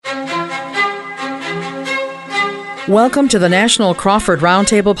Welcome to the National Crawford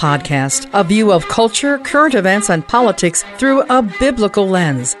Roundtable podcast, a view of culture, current events, and politics through a biblical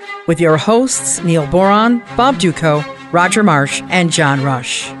lens, with your hosts Neil Boron, Bob Duco, Roger Marsh, and John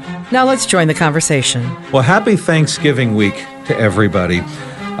Rush. Now let's join the conversation. Well, happy Thanksgiving week to everybody.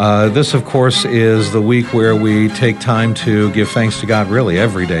 This, of course, is the week where we take time to give thanks to God. Really,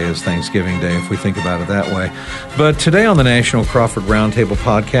 every day is Thanksgiving Day, if we think about it that way. But today on the National Crawford Roundtable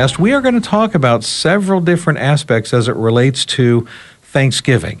podcast, we are going to talk about several different aspects as it relates to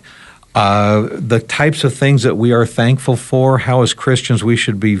Thanksgiving. The types of things that we are thankful for, how as Christians we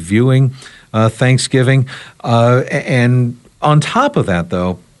should be viewing Thanksgiving. And on top of that,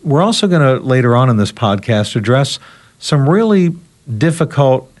 though, we're also going to, later on in this podcast, address some really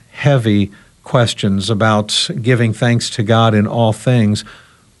difficult, heavy questions about giving thanks to God in all things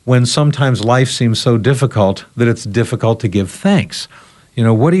when sometimes life seems so difficult that it's difficult to give thanks. You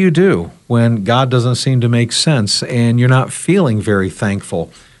know, what do you do when God doesn't seem to make sense and you're not feeling very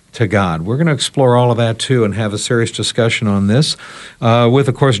thankful to God? We're going to explore all of that, too, and have a serious discussion on this with,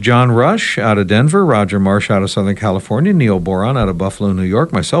 of course, John Rush out of Denver, Roger Marsh out of Southern California, Neil Boron out of Buffalo, New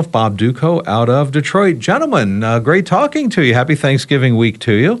York, myself, Bob Duco, out of Detroit. Gentlemen, great talking to you. Happy Thanksgiving week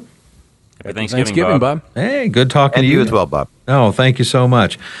to you. Happy Thanksgiving, Bob. Hey, good talking to you. And you as well, Bob. Oh, thank you so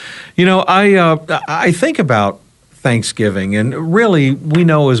much. You know, I think about Thanksgiving, and really, we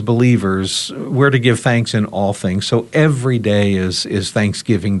know as believers, we're to give thanks in all things. So every day is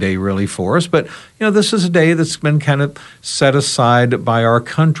Thanksgiving Day really for us. But, you know, this is a day that's been kind of set aside by our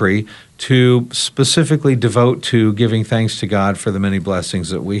country to specifically devote to giving thanks to God for the many blessings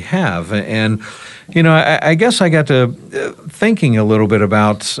that we have. And, you know, I guess I got to thinking a little bit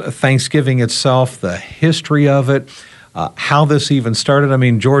about Thanksgiving itself, the history of it, how this even started. I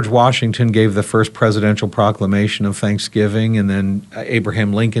mean, George Washington gave the first presidential proclamation of Thanksgiving, and then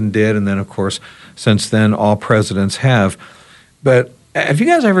Abraham Lincoln did, and then, of course, since then, all presidents have. But have you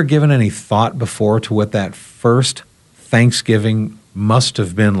guys ever given any thought before to what that first Thanksgiving must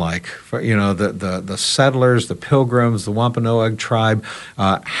have been like? For, you know, the settlers, the Pilgrims, the Wampanoag tribe,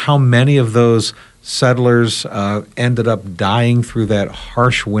 how many of those settlers ended up dying through that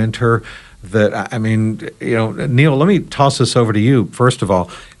harsh winter? That, I mean, you know, Neil, let me toss this over to you. First of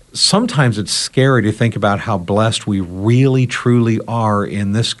all, sometimes it's scary to think about how blessed we really, truly are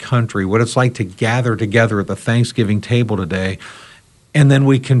in this country, what it's like to gather together at the Thanksgiving table today, and then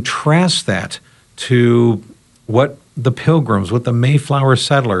we contrast that to what the Pilgrims, what the Mayflower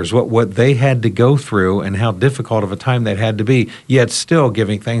settlers, what they had to go through and how difficult of a time that had to be, yet still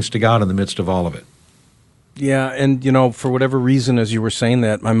giving thanks to God in the midst of all of it. Yeah, and, you know, for whatever reason, as you were saying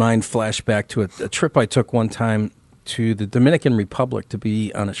that, my mind flashed back to a trip I took one time to the Dominican Republic to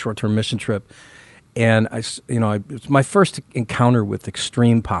be on a short-term mission trip. And, it was my first encounter with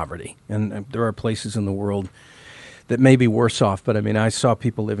extreme poverty. And there are places in the world that may be worse off, but, I mean, I saw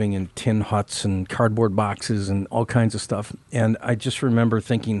people living in tin huts and cardboard boxes and all kinds of stuff. And I just remember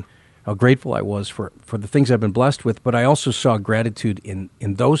thinking how grateful I was for the things I've been blessed with, but I also saw gratitude in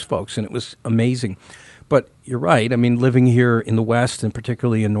those folks, and it was amazing. But you're right. I mean, living here in the West, and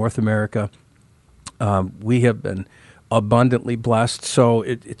particularly in North America, we have been abundantly blessed. So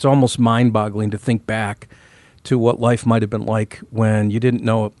it's almost mind-boggling to think back to what life might have been like when you didn't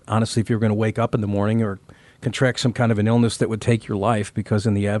know, honestly, if you were going to wake up in the morning or contract some kind of an illness that would take your life, because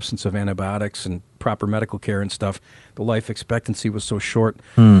in the absence of antibiotics and proper medical care and stuff, the life expectancy was so short.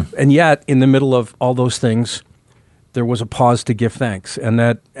 And yet, in the middle of all those things, there was a pause to give thanks, and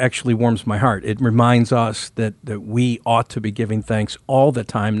that actually warms my heart. It reminds us that we ought to be giving thanks all the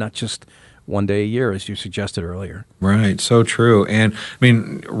time, not just one day a year, as you suggested earlier. Right, so true. And, I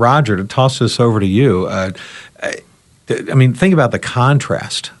mean, Roger, to toss this over to you, I mean, think about the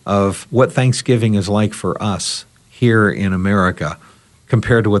contrast of what Thanksgiving is like for us here in America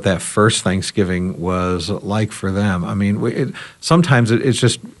compared to what that first Thanksgiving was like for them. I mean, sometimes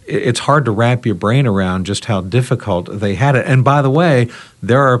it's hard to wrap your brain around just how difficult they had it. And by the way,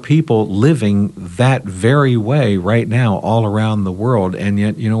 there are people living that very way right now all around the world, and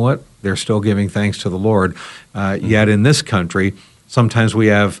yet, you know what? They're still giving thanks to the Lord. Yet in this country, sometimes we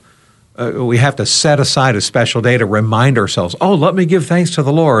have to set aside a special day to remind ourselves, oh, let me give thanks to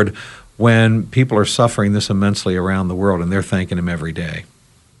the Lord, when people are suffering this immensely around the world, and they're thanking Him every day.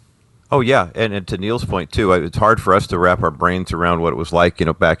 Oh, yeah, and to Neil's point, too, it's hard for us to wrap our brains around what it was like, you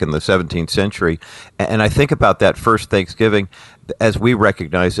know, back in the 17th century. And I think about that first Thanksgiving, as we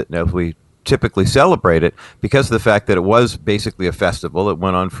recognize it, and as we typically celebrate it because of the fact that it was basically a festival. It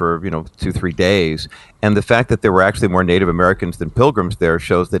went on for 2-3 days, and the fact that there were actually more Native Americans than pilgrims there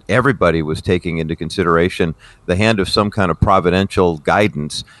shows that everybody was taking into consideration the hand of some kind of providential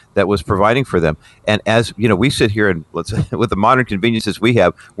guidance that was providing for them. And as we sit here and with the modern conveniences we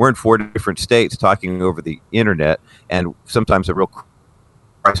have, we're in 4 different states talking over the internet, and sometimes a real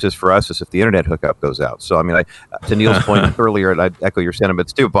crisis for us is if the internet hookup goes out. So, I mean, to Neil's point earlier, and I echo your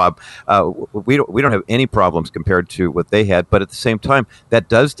sentiments too, Bob, we don't have any problems compared to what they had. But at the same time, that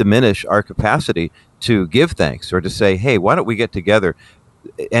does diminish our capacity to give thanks or to say, hey, why don't we get together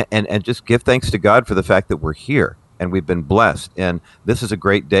and just give thanks to God for the fact that we're here and we've been blessed. And this is a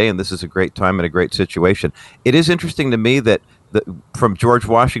great day and this is a great time and a great situation. It is interesting to me that from George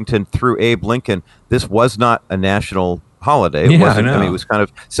Washington through Abe Lincoln, this was not a national holiday. It wasn't. I mean, it was kind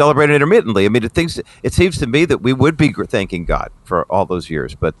of celebrated intermittently. I mean, it seems to me that we would be thanking God for all those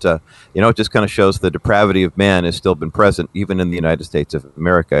years, but it just kind of shows the depravity of man has still been present even in the United States of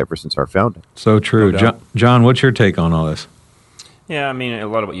America ever since our founding. So true. John, what's your take on all this? Yeah, I mean, a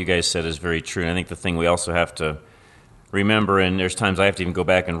lot of what you guys said is very true, and I think the thing we also have to remember, and there's times I have to even go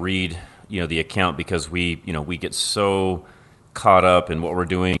back and read, the account because we get so caught up in what we're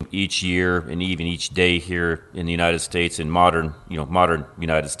doing each year and even each day here in the United States, in modern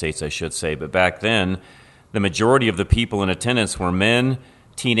United States, I should say. But back then, the majority of the people in attendance were men,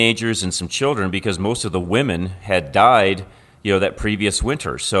 teenagers, and some children because most of the women had died, that previous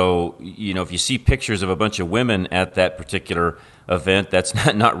winter. So, if you see pictures of a bunch of women at that particular event, that's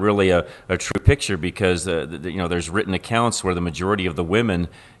not really a true picture because there's written accounts where the majority of the women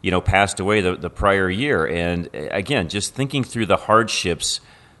passed away the prior year. And again, just thinking through the hardships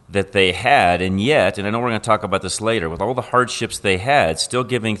that they had, and yet, and I know we're going to talk about this later, with all the hardships they had, still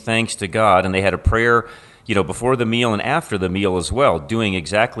giving thanks to God, and they had a prayer before the meal and after the meal as well, doing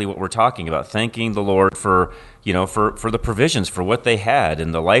exactly what we're talking about, thanking the Lord for the provisions, for what they had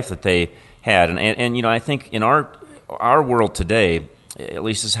and the life that they had. And I think in our world today, at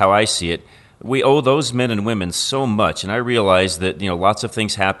least is how I see it, we owe those men and women so much. And I realize that, lots of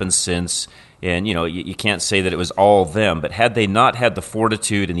things happened since, and, you can't say that it was all them. But had they not had the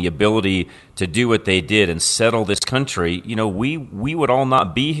fortitude and the ability to do what they did and settle this country, we would all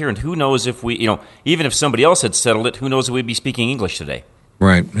not be here. And who knows if we, even if somebody else had settled it, who knows if we'd be speaking English today.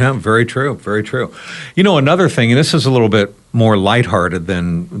 Right. Yeah, very true. Very true. Another thing, and this is a little bit more lighthearted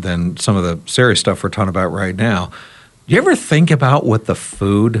than some of the serious stuff we're talking about right now. Do you ever think about what the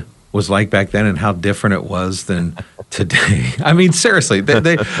food was like back then and how different it was than today? I mean, seriously,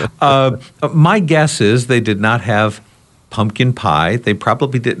 my guess is they did not have pumpkin pie. They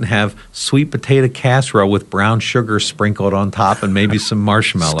probably didn't have sweet potato casserole with brown sugar sprinkled on top and maybe some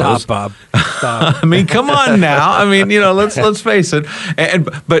marshmallows. Stop, Bob. Stop. I mean, come on now. I mean, let's face it.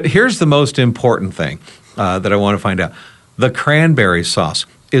 But here's the most important thing that I want to find out. The cranberry sauce.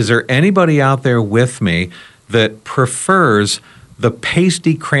 Is there anybody out there with me that prefers the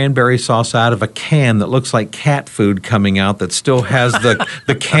pasty cranberry sauce out of a can that looks like cat food coming out that still has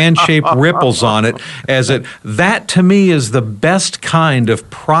the can-shaped ripples on it? That to me is the best kind of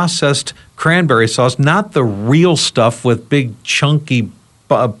processed cranberry sauce, not the real stuff with big chunky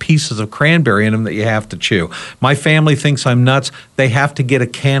pieces of cranberry in them that you have to chew. My family thinks I'm nuts. They have to get a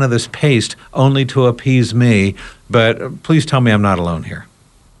can of this paste only to appease me. But please tell me I'm not alone here.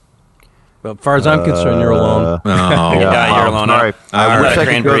 Well, as far as I'm concerned, you're alone. Yeah, you're alone. Sorry. I'm not a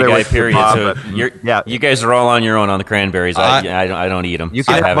cranberry guy, period. Bob, so you guys are all on your own on the cranberries. I don't eat them. You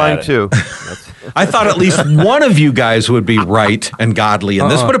can have mine too. I thought at least one of you guys would be right and godly in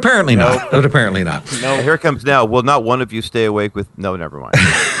this, but apparently not. But apparently not. No. Here it comes now. Will not one of you stay awake with? No, never mind.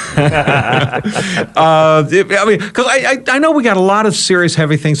 I mean, because I know we got a lot of serious,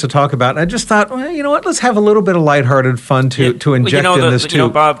 heavy things to talk about. And I just thought, well, you know what? Let's have a little bit of lighthearted fun to inject in this too.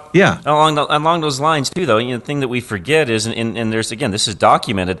 Bob. Yeah. Along those lines too, though, the thing that we forget is, and there's again, this is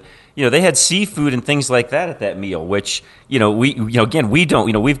documented. They had seafood and things like that at that meal, which we don't.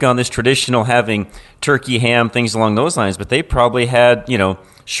 We've gone this traditional having turkey, ham, things along those lines, but they probably had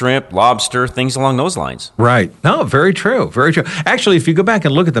shrimp, lobster, things along those lines. Right. No, very true. Very true. Actually, if you go back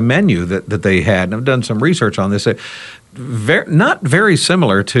and look at the menu that they had, and I've done some research on this, not very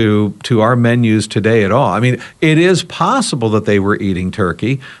similar to our menus today at all. I mean, it is possible that they were eating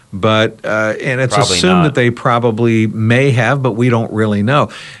turkey, but and it's probably assumed that they probably may have, but we don't really know.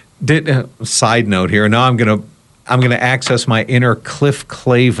 Side note here. Now I'm going to access my inner Cliff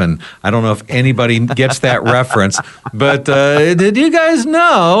Clavin. I don't know if anybody gets that reference, but did you guys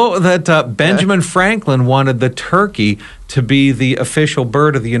know that Benjamin Franklin wanted the turkey to be the official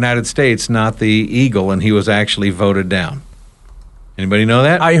bird of the United States, not the eagle, and he was actually voted down? Anybody know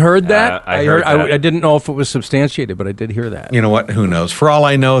that? I heard that. I heard that. I didn't know if it was substantiated, but I did hear that. You know what? Who knows? For all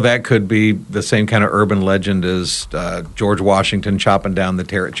I know, that could be the same kind of urban legend as George Washington chopping down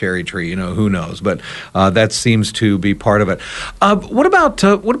the cherry tree. You know, who knows? But that seems to be part of it. What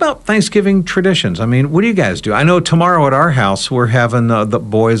about Thanksgiving traditions? I mean, what do you guys do? I know tomorrow at our house we're having the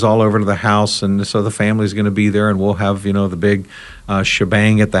boys all over to the house, and so the family's going to be there, and we'll have the big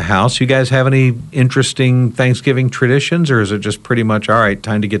shebang at the house. You guys have any interesting Thanksgiving traditions, or is it just pretty much, all right,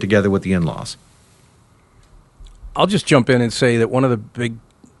 time to get together with the in-laws? I'll just jump in and say that one of the big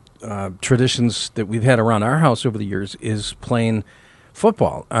traditions that we've had around our house over the years is playing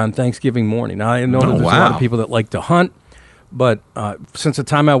football on Thanksgiving morning. Now, I know that there's a lot of people that like to hunt, but since the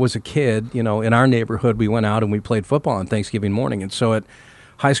time I was a kid, in our neighborhood, we went out and we played football on Thanksgiving morning. And so at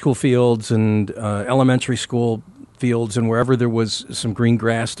high school fields and elementary school fields and wherever there was some green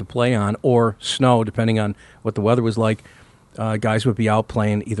grass to play on, or snow, depending on what the weather was like, guys would be out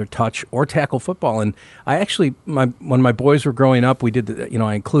playing either touch or tackle football. And I actually, when my boys were growing up, we did,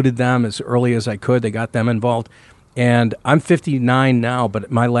 I included them as early as I could. They got them involved. And I'm 59 now, but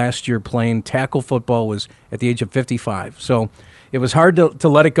my last year playing tackle football was at the age of 55. So it was hard to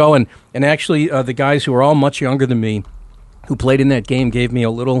let it go. And actually, the guys who were all much younger than me who played in that game gave me a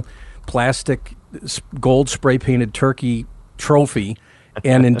little plastic gold spray-painted turkey trophy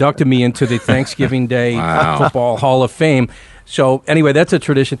and inducted me into the Thanksgiving Day Football Hall of Fame. So anyway, that's a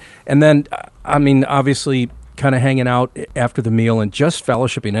tradition. And then, obviously, kind of hanging out after the meal and just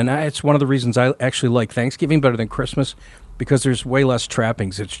fellowshipping. And it's one of the reasons I actually like Thanksgiving better than Christmas, because there's way less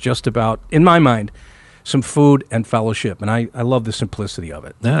trappings. It's just about, in my mind, some food and fellowship. And I love the simplicity of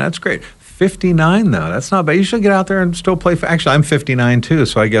it. Yeah, that's great. 59, though. That's not bad. You should get out there and still play. Actually, I'm 59, too,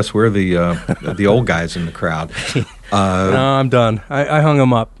 so I guess we're the old guys in the crowd. No, I'm done. I hung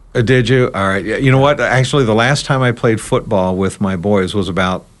them up. Did you? All right. You know what? Actually, the last time I played football with my boys was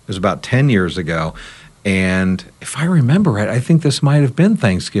about 10 years ago. And if I remember right, I think this might have been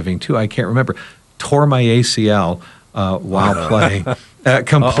Thanksgiving, too. I can't remember. Tore my ACL while playing.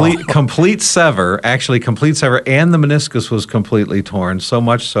 Complete sever, and the meniscus was completely torn, so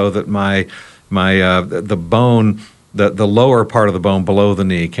much so that the bone, the lower part of the bone below the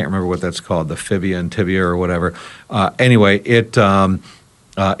knee, can't remember what that's called, the fibia and tibia or whatever. Anyway, it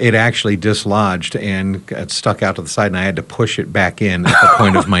actually dislodged and got stuck out to the side, and I had to push it back in at the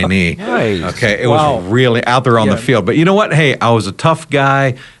point of my knee. Nice. Okay, it was really out there on the field. But you know what? Hey, I was a tough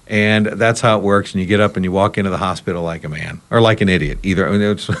guy, and that's how it works. And you get up and you walk into the hospital like a man or like an idiot.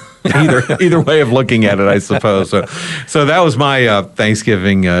 It's either way of looking at it, I suppose. So that was my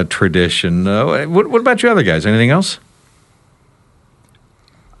Thanksgiving tradition. What about you other guys? Anything else?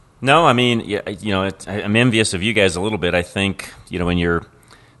 No, I'm envious of you guys a little bit. I think, when you're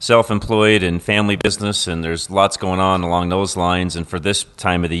self-employed and family business, and there's lots going on along those lines. And for this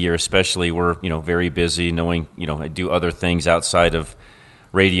time of the year especially, we're, very busy knowing, I do other things outside of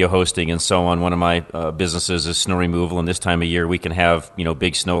radio hosting and so on. One of my businesses is snow removal, and this time of year we can have,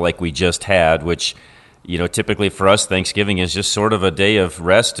 big snow like we just had, which, typically for us, Thanksgiving is just sort of a day of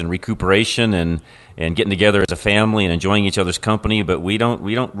rest and recuperation and getting together as a family and enjoying each other's company. But we don't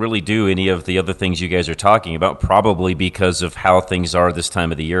really do any of the other things you guys are talking about, probably because of how things are this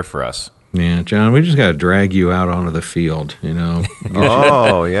time of the year for us. Yeah, John, we just got to drag you out onto the field,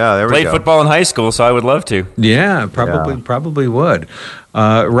 Oh, yeah, there we Played go. football in high school, so I would love to. Yeah, probably would.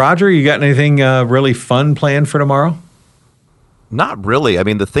 Roger, you got anything really fun planned for tomorrow? Not really. I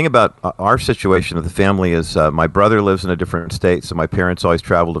mean, the thing about our situation of the family is my brother lives in a different state, so my parents always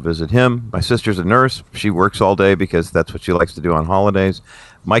travel to visit him. My sister's a nurse. She works all day because that's what she likes to do on holidays.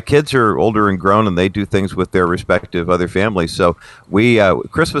 My kids are older and grown, and they do things with their respective other families. So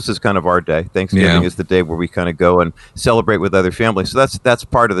Christmas is kind of our day. Thanksgiving is the day where we kind of go and celebrate with other families. So that's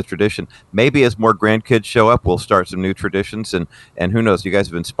part of the tradition. Maybe as more grandkids show up, we'll start some new traditions. And who knows? You guys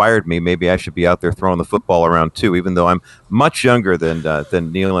have inspired me. Maybe I should be out there throwing the football around too, even though I'm much younger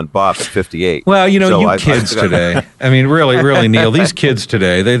than Neil and Bob at 58. Well, kids today. I mean, really, Neil, these kids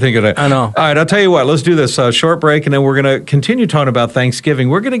today, they think of it. I know. All right, I'll tell you what. Let's do this short break, and then we're going to continue talking about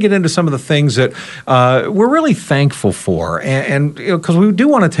Thanksgiving. We're going to get into some of the things that we're really thankful for, and because we do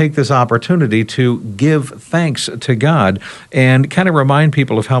want to take this opportunity to give thanks to God and kind of remind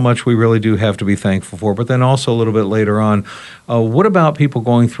people of how much we really do have to be thankful for. But then also a little bit later on, what about people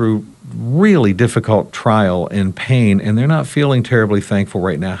going through really difficult trial and pain, and they're not feeling terribly thankful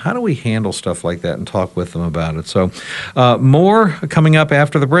right now? How do we handle stuff like that and talk with them about it? So more coming up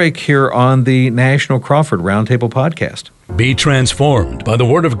after the break here on the National Crawford Roundtable podcast. Be transformed by the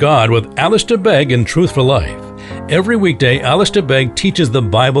Word of God with Alistair Begg in Truth for Life. Every weekday, Alistair Begg teaches the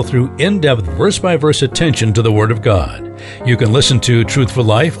Bible through in-depth verse-by-verse attention to the Word of God. You can listen to Truth for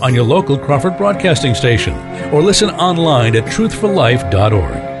Life on your local Crawford broadcasting station or listen online at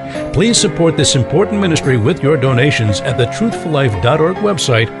truthforlife.org. Please support this important ministry with your donations at the truthforlife.org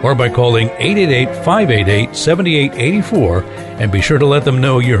website or by calling 888-588-7884, and be sure to let them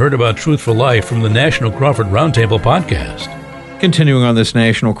know you heard about Truth for Life from the National Crawford Roundtable podcast. Continuing on this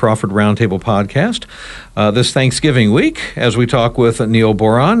National Crawford Roundtable podcast, this Thanksgiving week, as we talk with Neil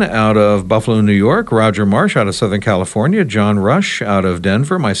Boron out of Buffalo, New York, Roger Marsh out of Southern California, John Rush out of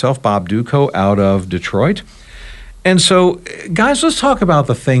Denver, myself, Bob Duco, out of Detroit. And so, guys, let's talk about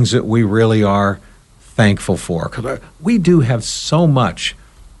the things that we really are thankful for, because we do have so much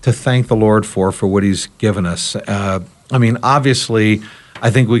to thank the Lord for what He's given us. Obviously, I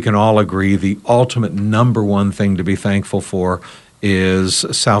think we can all agree the ultimate number one thing to be thankful for is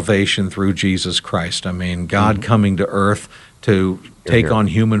salvation through Jesus Christ. God coming to earth to take on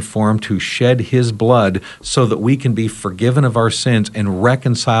human form, to shed His blood so that we can be forgiven of our sins and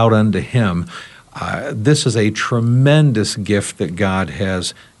reconciled unto Him. This is a tremendous gift that God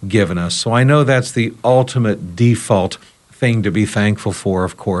has given us. So I know that's the ultimate default thing to be thankful for,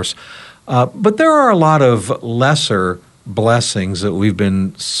 of course. But there are a lot of lesser blessings that we've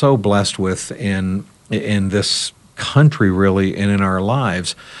been so blessed with in this country, really, and in our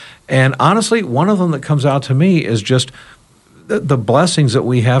lives. And honestly, one of them that comes out to me is just the blessings that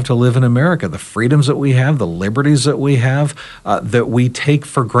we have to live in America, the freedoms that we have, the liberties that we have, that we take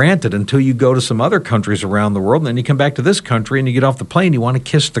for granted until you go to some other countries around the world, and then you come back to this country and you get off the plane, you want to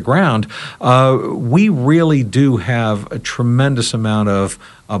kiss the ground. We really do have a tremendous amount of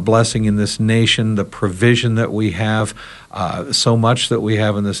blessing in this nation, the provision that we have, so much that we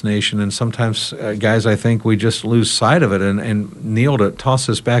have in this nation. And sometimes, guys, I think we just lose sight of it. And Neil, to toss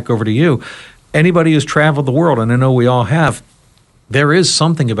this back over to you, anybody who's traveled the world, and I know we all have, there is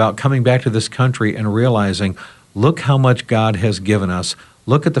something about coming back to this country and realizing, look how much God has given us.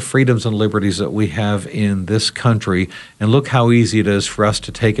 Look at the freedoms and liberties that we have in this country, and look how easy it is for us to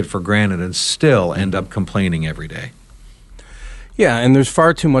take it for granted and still end up complaining every day. Yeah, and there's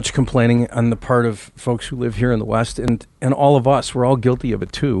far too much complaining on the part of folks who live here in the West, and all of us, we're all guilty of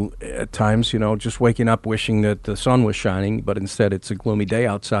it too at times, just waking up wishing that the sun was shining, but instead it's a gloomy day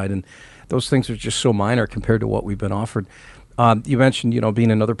outside, and those things are just so minor compared to what we've been offered. You mentioned,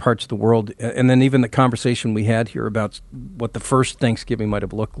 being in other parts of the world, and then even the conversation we had here about what the first Thanksgiving might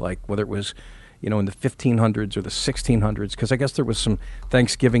have looked like, whether it was, in the 1500s or the 1600s, because I guess there was some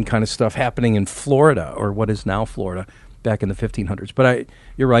Thanksgiving kind of stuff happening in Florida, or what is now Florida, back in the 1500s. But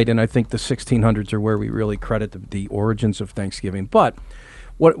you're right, and I think the 1600s are where we really credit the origins of Thanksgiving. But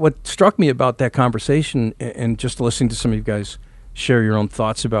what struck me about that conversation, and just listening to some of you guys share your own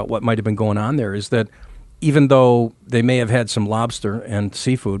thoughts about what might have been going on there, is that even though they may have had some lobster and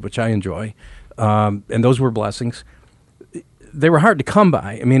seafood, which I enjoy, and those were blessings, they were hard to come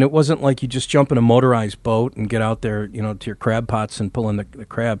by. It wasn't like you just jump in a motorized boat and get out there, to your crab pots and pull in the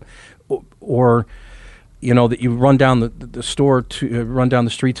crab, or that you run down the store to run down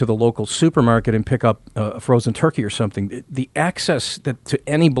the street to the local supermarket and pick up a frozen turkey or something. The access to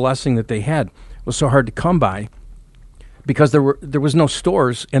any blessing that they had was so hard to come by, because there was no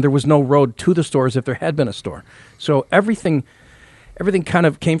stores, and there was no road to the stores if there had been a store. So everything kind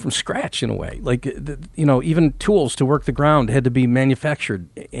of came from scratch in a way. Like, even tools to work the ground had to be manufactured,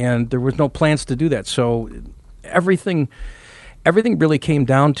 and there was no plans to do that. So everything really came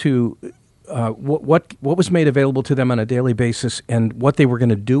down to what was made available to them on a daily basis and what they were going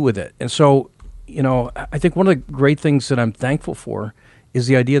to do with it. And so, I think one of the great things that I'm thankful for is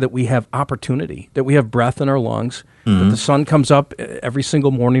the idea that we have opportunity, that we have breath in our lungs, that the sun comes up every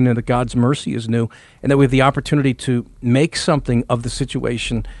single morning, and that God's mercy is new, and that we have the opportunity to make something of the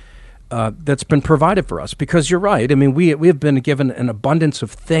situation that's been provided for us. Because you're right, we have been given an abundance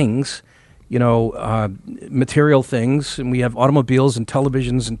of things, material things, and we have automobiles and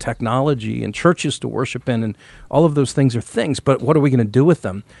televisions and technology and churches to worship in, and all of those things are things, but what are we going to do with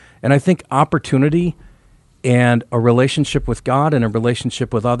them? And I think opportunity and a relationship with God and a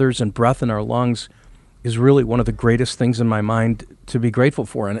relationship with others and breath in our lungs is really one of the greatest things in my mind to be grateful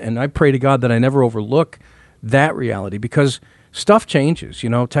for. And I pray to God that I never overlook that reality, because stuff changes.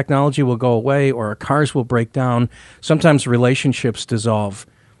 Technology will go away, or our cars will break down. Sometimes relationships dissolve,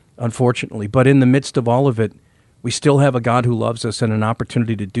 unfortunately. But in the midst of all of it, we still have a God who loves us and an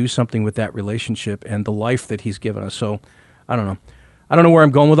opportunity to do something with that relationship and the life that He's given us. So, I don't know where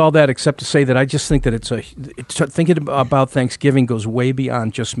I'm going with all that, except to say that I just think that thinking about Thanksgiving goes way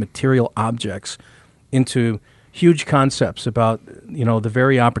beyond just material objects into huge concepts about, the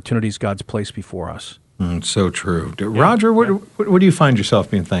very opportunities God's placed before us. So true. Roger, what do you find yourself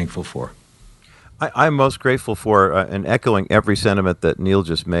being thankful for? I'm most grateful for, and echoing every sentiment that Neil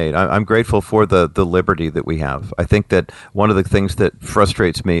just made, I'm grateful for the liberty that we have. I think that one of the things that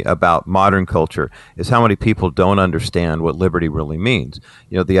frustrates me about modern culture is how many people don't understand what liberty really means.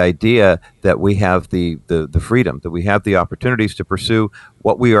 You know, the idea that we have the freedom, that we have the opportunities to pursue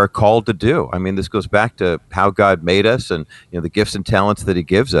what we are called to do. I mean, this goes back to how God made us and, you know, the gifts and talents that he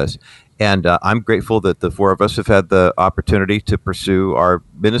gives us. And I'm grateful that the four of us have had the opportunity to pursue our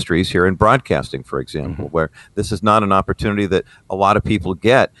ministries here in broadcasting, for example, where this is not an opportunity that a lot of people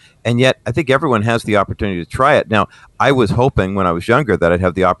get. And yet I think everyone has the opportunity to try it. Now, I was hoping when I was younger that I'd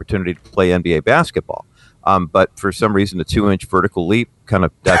have the opportunity to play NBA basketball. But for some reason, a 2-inch vertical leap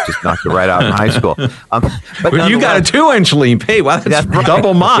that just knocked it right out in high school. But you got a 2-inch leap. Hey, wow, that's right.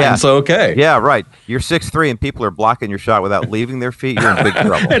 Double mine. Yeah. So okay. Yeah, right. You're 6'3", and people are blocking your shot without leaving their feet. You're in big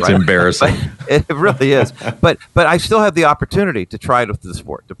trouble. It's right? embarrassing. But it really is. But I still have the opportunity to try the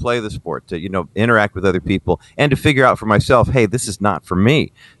sport, to play the sport, to interact with other people, and to figure out for myself, hey, this is not for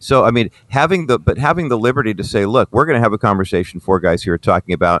me. So I mean, having the liberty to say, look, we're going to have a conversation. 4 guys here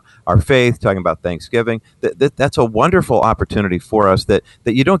talking about our faith, talking about Thanksgiving. That's a wonderful opportunity for us that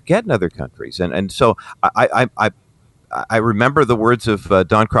you don't get in other countries. And so I remember the words of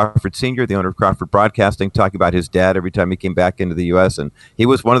Don Crawford Sr., the owner of Crawford Broadcasting, talking about his dad every time he came back into the U.S., and he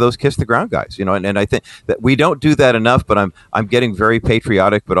was one of those kiss the ground guys, and I think that we don't do that enough, but I'm getting very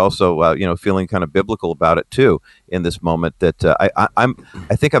patriotic, but also feeling kind of biblical about it too in this moment. That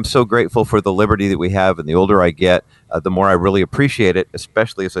I think I'm so grateful for the liberty that we have, and the older I get, the more I really appreciate it,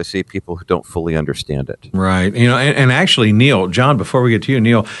 especially as I see people who don't fully understand it. Right. And actually, Neil, John, before we get to you,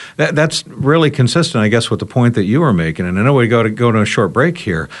 Neil, that's really consistent, I guess, with the point that you were making. And I know we go to a short break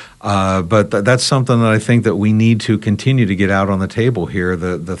here, but that's something that I think that we need to continue to get out on the table here,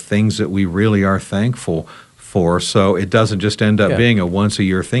 the things that we really are thankful for, so it doesn't just end up being a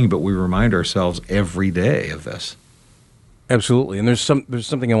once-a-year thing, but we remind ourselves every day of this. Absolutely, and there's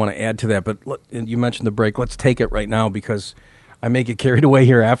something I want to add to that, but you mentioned the break. Let's take it right now because I may get carried away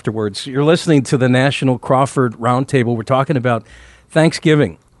here afterwards. You're listening to the National Crawford Roundtable. We're talking about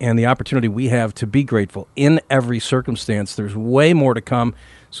Thanksgiving and the opportunity we have to be grateful in every circumstance. There's way more to come,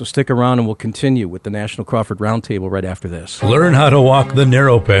 so stick around and we'll continue with the National Crawford Roundtable right after this. Learn how to walk the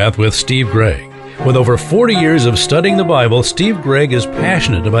narrow path with Steve Gregg. With over 40 years of studying the Bible, Steve Gregg is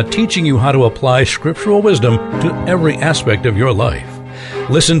passionate about teaching you how to apply scriptural wisdom to every aspect of your life.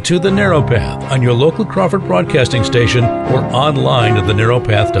 Listen to The Narrow Path on your local Crawford broadcasting station or online at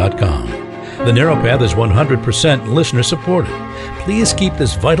thenarrowpath.com. The Narrow Path is 100% listener supported. Please keep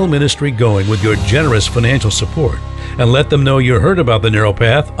this vital ministry going with your generous financial support, and let them know you heard about The Narrow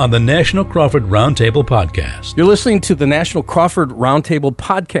Path on the National Crawford Roundtable podcast. You're listening to the National Crawford Roundtable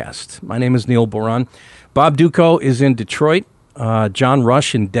podcast. My name is Neil Boran. Bob Duco is in Detroit, John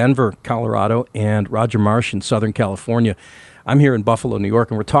Rush in Denver, Colorado, and Roger Marsh in Southern California. I'm here in Buffalo, New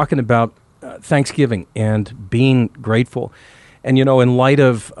York, and we're talking about Thanksgiving and being grateful. And, in light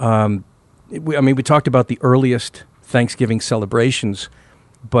of, we talked about the earliest Thanksgiving celebrations,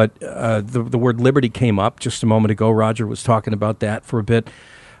 but the word liberty came up just a moment ago. Roger was talking about that for a bit.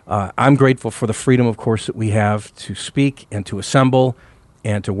 I'm grateful for the freedom, of course, that we have to speak and to assemble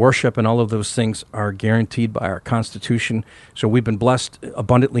and to worship, and all of those things are guaranteed by our Constitution. So we've been blessed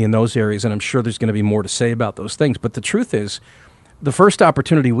abundantly in those areas, and I'm sure there's going to be more to say about those things. But the truth is, the first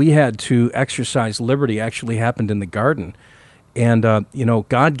opportunity we had to exercise liberty actually happened in the garden. And,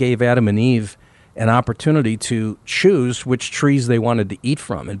 God gave Adam and Eve an opportunity to choose which trees they wanted to eat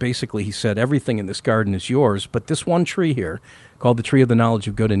from. And basically he said, everything in this garden is yours, but this one tree here, called the tree of the knowledge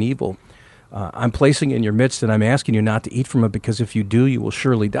of good and evil, I'm placing in your midst, and I'm asking you not to eat from it, because if you do, you will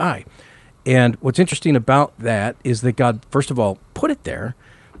surely die. And what's interesting about that is that God, first of all, put it there,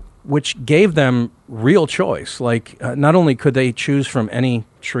 which gave them real choice. Like, not only could they choose from any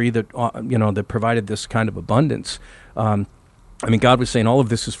tree that, that provided this kind of abundance, God was saying all of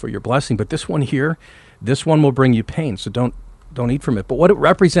this is for your blessing, but this one here, this one will bring you pain, so don't eat from it. But what it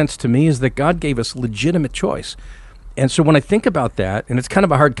represents to me is that God gave us legitimate choice. And so when I think about that, and it's kind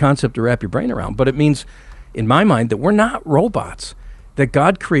of a hard concept to wrap your brain around, but it means, in my mind, that we're not robots, that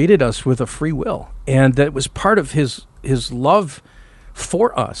God created us with a free will, and that it was part of his love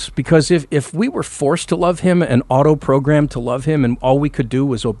for us. Because if we were forced to love him and auto-programmed to love him, and all we could do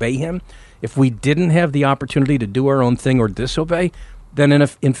was obey him, if we didn't have the opportunity to do our own thing or disobey, then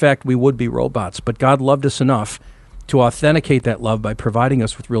in fact we would be robots. But God loved us enough to authenticate that love by providing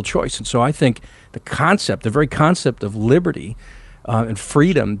us with real choice. And so I think the very concept of liberty and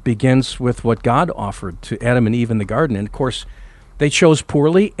freedom begins with what God offered to Adam and Eve in the garden. And of course, They chose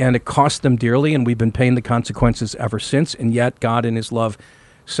poorly, and it cost them dearly, and we've been paying the consequences ever since. And yet, God, in His love,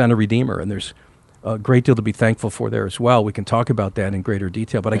 sent a Redeemer, and there's a great deal to be thankful for there as well. We can talk about that in greater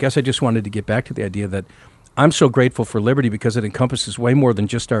detail. But I guess I just wanted to get back to the idea that I'm so grateful for liberty because it encompasses way more than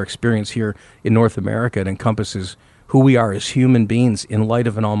just our experience here in North America. It encompasses who we are as human beings in light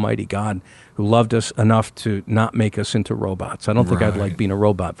of an almighty God who loved us enough to not make us into robots. I don't think I'd like being a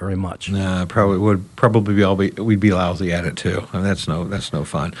robot very much. Nah, probably would. We'd be lousy at it too. And that's no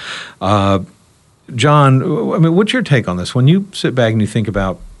fun. John, I mean, what's your take on this? When you sit back and you think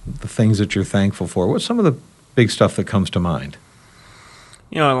about the things that you're thankful for, what's some of the big stuff that comes to mind?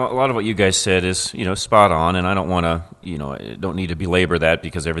 A lot of what you guys said is, spot on, and I don't want to, don't need to belabor that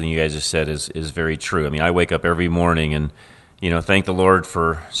because everything you guys just said is very true. I mean, I wake up every morning and, thank the Lord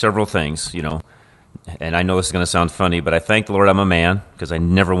for several things, and I know this is going to sound funny, but I thank the Lord I'm a man because I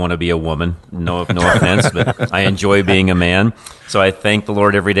never want to be a woman. No offense, but I enjoy being a man. So I thank the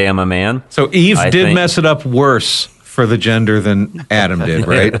Lord every day I'm a man. So Eve did mess it up worse for the gender than Adam did,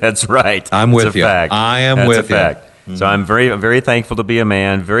 right? That's right. I'm with you. Fact. I am That's with a fact. you. So I'm very, very thankful to be a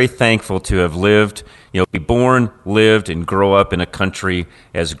man, very thankful to have lived, be born, lived, and grow up in a country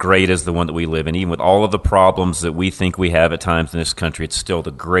as great as the one that we live in. Even with all of the problems that we think we have at times in this country, it's still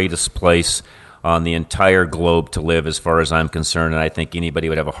the greatest place on the entire globe to live as far as I'm concerned, and I think anybody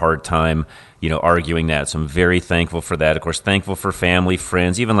would have a hard time, arguing that. So I'm very thankful for that. Of course, thankful for family,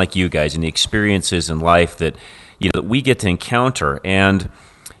 friends, even like you guys, and the experiences in life that, that we get to encounter. And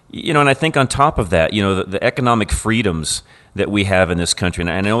and I think on top of that, the economic freedoms that we have in this country, and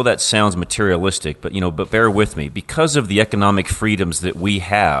I know that sounds materialistic, but bear with me, because of the economic freedoms that we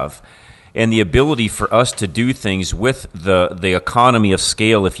have and the ability for us to do things with the economy of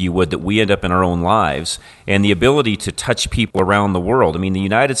scale, if you would, that we end up in our own lives, and the ability to touch people around the world. I mean, the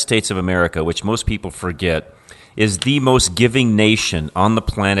United States of America, which most people forget, is the most giving nation on the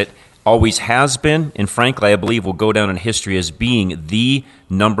planet, always has been, and frankly, I believe will go down in history as being the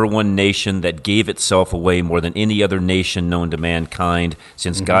number one nation that gave itself away more than any other nation known to mankind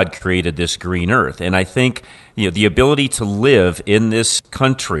since God created this green earth. And I think the ability to live in this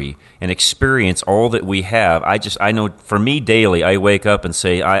country and experience all that we have, I know for me daily, I wake up and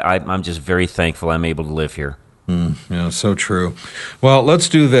say, I'm just very thankful I'm able to live here. So true. Well, let's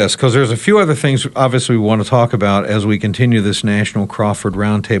do this, because there's a few other things, obviously, we want to talk about as we continue this National Crawford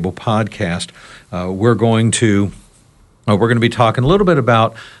Roundtable podcast. We're going to be talking a little bit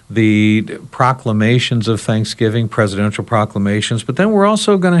about the proclamations of Thanksgiving, presidential proclamations, but then we're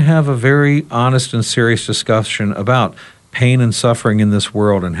also going to have a very honest and serious discussion about pain and suffering in this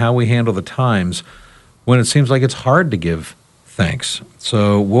world and how we handle the times when it seems like it's hard to give thanks.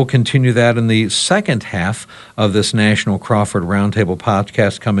 So we'll continue that in the second half of this National Crawford Roundtable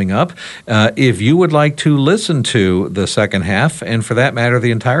podcast coming up. If you would like to listen to the second half, and for that matter,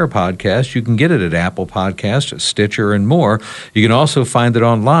 the entire podcast, you can get it at Apple Podcast, Stitcher, and more. You can also find it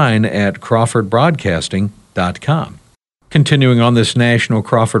online at crawfordbroadcasting.com. Continuing on this National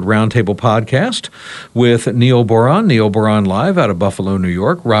Crawford Roundtable podcast with Neil Boron live out of Buffalo, New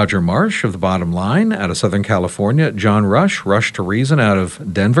York, Roger Marsh of The Bottom Line out of Southern California, John Rush to Reason out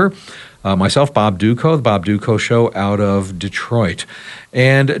of Denver, myself, Bob Duco, The Bob Duco Show out of Detroit.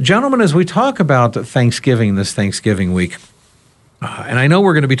 And gentlemen, as we talk about Thanksgiving this Thanksgiving week, and I know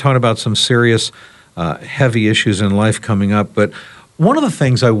we're going to be talking about some serious, heavy issues in life coming up, but one of the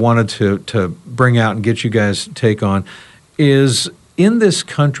things I wanted to bring out and get you guys' take on is in this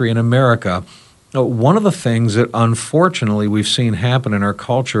country, in America, one of the things that unfortunately we've seen happen in our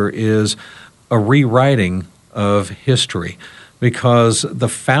culture is a rewriting of history, because the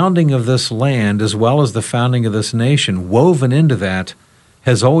founding of this land as well as the founding of this nation, woven into that,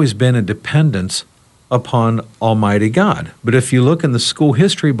 has always been a dependence upon Almighty God. But if you look in the school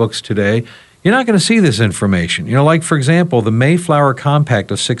history books today, you're not going to see this information. Like, for example, the Mayflower Compact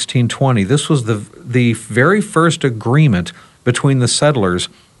of 1620. This was the very first agreement between the settlers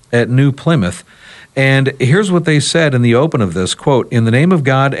at New Plymouth. And here's what they said in the open of this, quote, "In the name of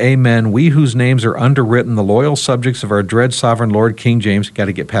God, amen, we whose names are underwritten, the loyal subjects of our dread sovereign Lord King James," got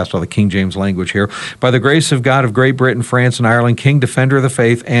to get past all the King James language here, "by the grace of God of Great Britain, France, and Ireland, King, Defender of the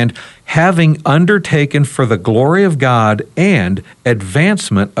Faith, and having undertaken for the glory of God and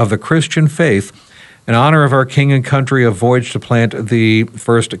advancement of the Christian faith, in honor of our king and country, a voyage to plant the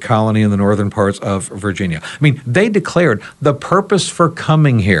first colony in the northern parts of Virginia." I mean, they declared the purpose for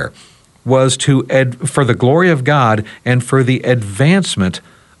coming here was for the glory of God and for the advancement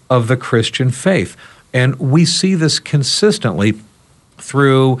of the Christian faith. And we see this consistently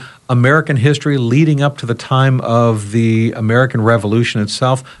through American history leading up to the time of the American Revolution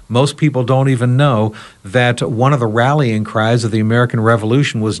itself. Most people don't even know that one of the rallying cries of the American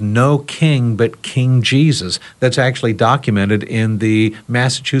Revolution was "No king but King Jesus." That's actually documented in the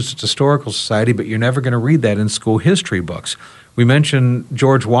Massachusetts Historical Society, but you're never going to read that in school history books. We mentioned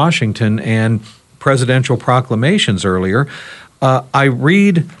George Washington and presidential proclamations earlier.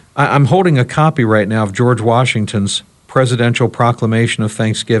 I'm holding a copy right now of George Washington's Presidential Proclamation of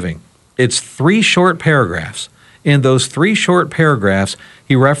Thanksgiving. It's 3 short paragraphs. In those 3 short paragraphs,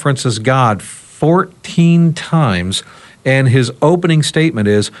 he references God 14 times, and his opening statement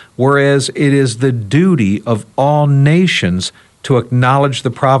is, "Whereas it is the duty of all nations to acknowledge the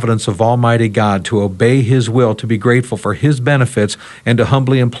providence of Almighty God, to obey His will, to be grateful for His benefits, and to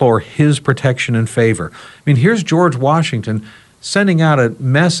humbly implore His protection and favor." I mean, here's George Washington sending out a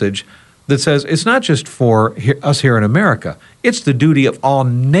message that says it's not just for us here in America. It's the duty of all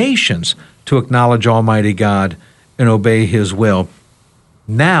nations to acknowledge Almighty God and obey His will.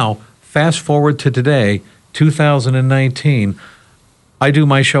 Now, fast forward to today, 2019, I do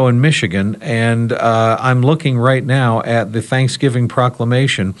my show in Michigan, and I'm looking right now at the Thanksgiving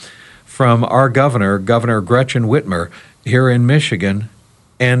proclamation from our governor, Governor Gretchen Whitmer, here in Michigan,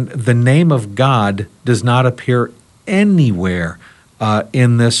 and the name of God does not appear anywhere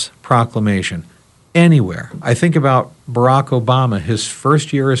in this proclamation. Anywhere. I think about Barack Obama, his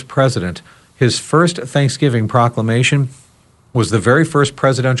first year as president. His first Thanksgiving proclamation was the very first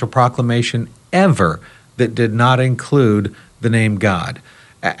presidential proclamation ever that did not include the name God.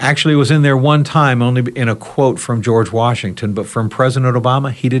 Actually, it was in there one time, only in a quote from George Washington, but from President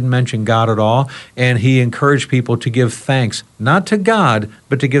Obama, he didn't mention God at all, and he encouraged people to give thanks, not to God,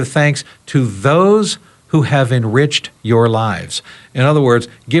 but to give thanks to those who have enriched your lives. In other words,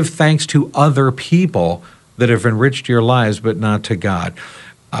 give thanks to other people that have enriched your lives, but not to God.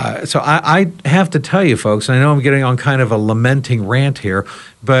 So I have to tell you, folks, and I know I'm getting on kind of a lamenting rant here,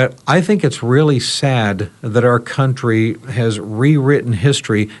 but I think it's really sad that our country has rewritten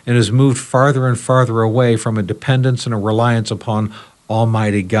history and has moved farther and farther away from a dependence and a reliance upon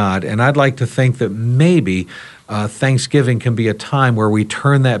Almighty God. And I'd like to think that maybe Thanksgiving can be a time where we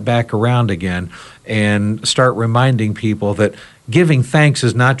turn that back around again and start reminding people that giving thanks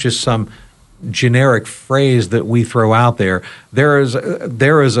is not just some generic phrase that we throw out there. There is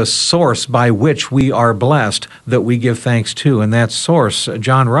a source by which we are blessed that we give thanks to, and that source,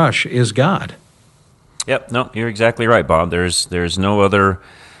 John Rush, is God. Yep, no, you're exactly right, Bob. There's no other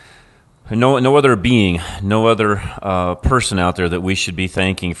being, no other person out there that we should be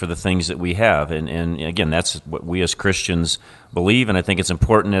thanking for the things that we have. And again, that's what we as Christians believe, and I think it's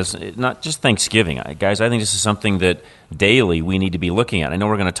important as not just Thanksgiving. Guys, I think this is something that daily we need to be looking at. I know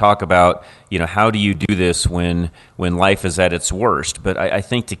we're going to talk about, how do you do this when life is at its worst, but I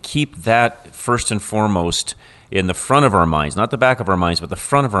think to keep that first and foremost in the front of our minds, not the back of our minds, but the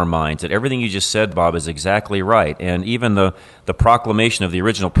front of our minds, that everything you just said, Bob, is exactly right. And even the proclamation of the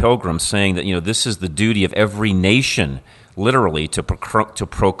original Pilgrims saying that, this is the duty of every nation, literally, to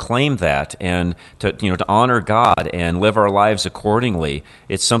proclaim that and to honor God and live our lives accordingly.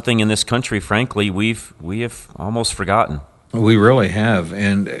 It's something in this country, frankly, we have almost forgotten. We really have.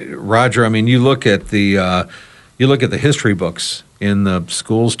 And Roger, I mean, you look at the history books in the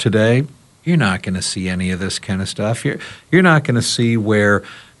schools today. You're not going to see any of this kind of stuff. You're not going to see where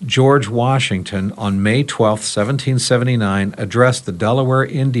George Washington on May 12th, 1779, addressed the Delaware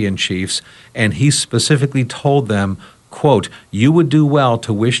Indian chiefs, and he specifically told them, quote, "You would do well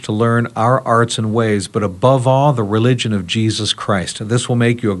to wish to learn our arts and ways, but above all, the religion of Jesus Christ. This will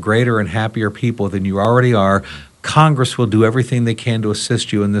make you a greater and happier people than you already are. Congress will do everything they can to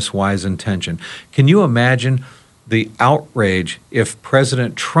assist you in this wise intention." Can you imagine the outrage if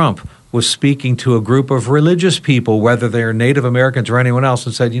President Trump was speaking to a group of religious people, whether they're Native Americans or anyone else,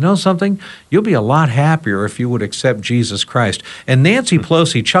 and said, "You know something? You'll be a lot happier if you would accept Jesus Christ. And Nancy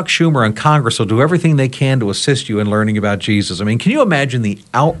Pelosi, Chuck Schumer, and Congress will do everything they can to assist you in learning about Jesus." I mean, can you imagine the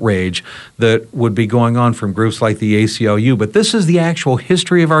outrage that would be going on from groups like the ACLU? But this is the actual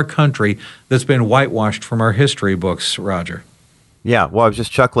history of our country that's been whitewashed from our history books, Roger. Yeah, well, I was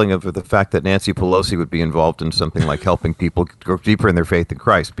just chuckling over the fact that Nancy Pelosi would be involved in something like helping people go deeper in their faith in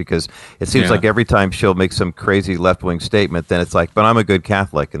Christ, because it seems like every time she'll make some crazy left-wing statement, then it's like, but I'm a good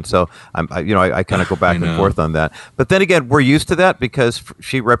Catholic, and so I kind of go back and forth on that. But then again, we're used to that because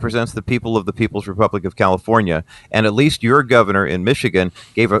she represents the people of the People's Republic of California, and at least your governor in Michigan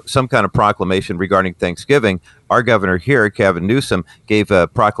gave some kind of proclamation regarding Thanksgiving. our governor here, Gavin Newsom, gave a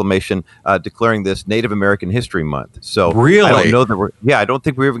proclamation declaring this Native American History Month. So really, I don't know that I don't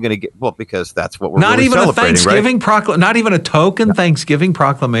think we're even going to get, well, because that's what we're not really even a celebrating, Thanksgiving right? not even a token Thanksgiving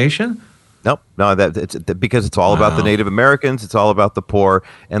proclamation. Nope, no, because it's all about the Native Americans. It's all about the poor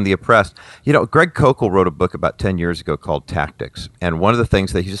and the oppressed. Greg Kokel wrote a book about 10 years ago called Tactics. And one of the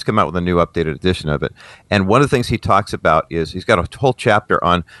things that he's just come out with a new updated edition of it. And one of the things he talks about is he's got a whole chapter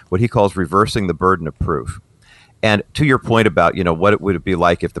on what he calls reversing the burden of proof. And to your point about, what it would be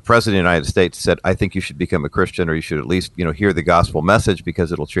like if the president of the United States said, I think you should become a Christian, or you should at least, hear the gospel message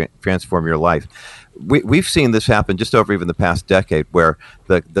because it'll transform your life. We've seen this happen just over even the past decade, where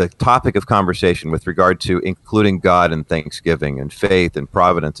the topic of conversation with regard to including God in Thanksgiving and faith and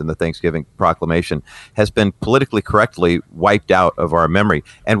providence in the Thanksgiving proclamation has been politically correctly wiped out of our memory.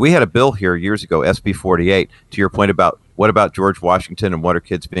 And we had a bill here years ago, SB 48, to your point about what about George Washington and what are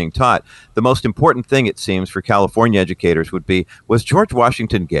kids being taught? The most important thing, it seems, for California educators would be, was George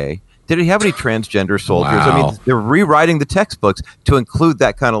Washington gay? Did he have any transgender soldiers? Wow. I mean, they're rewriting the textbooks to include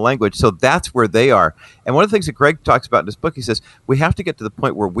that kind of language. So that's where they are. And one of the things that Greg talks about in his book, he says, we have to get to the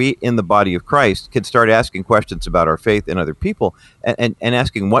point where we in the body of Christ can start asking questions about our faith in other people and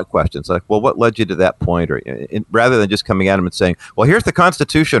asking what questions? Like, well, what led you to that point? Or rather than just coming at them and saying, well, here's the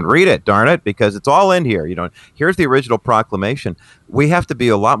Constitution, read it, darn it, because it's all in here. Here's the original proclamation. We have to be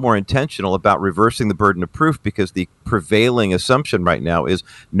a lot more intentional about reversing the burden of proof, because the prevailing assumption right now is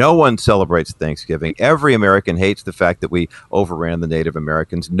no one celebrates Thanksgiving. Every American hates the fact that we overran the Native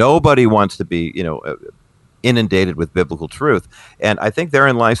Americans. Nobody wants to be, inundated with biblical truth. And I think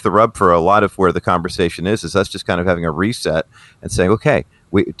therein lies the rub for a lot of where the conversation is us just kind of having a reset and saying, okay,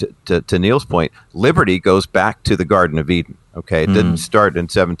 to Neil's point, liberty goes back to the Garden of Eden. Okay, it didn't start in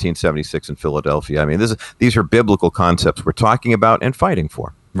 1776 in Philadelphia. I mean, these are biblical concepts we're talking about and fighting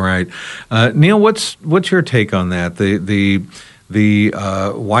for. Right, Neil. What's your take on that? The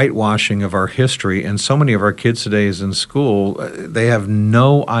whitewashing of our history, and so many of our kids today is in school. They have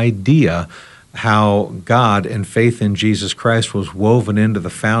no idea how God and faith in Jesus Christ was woven into the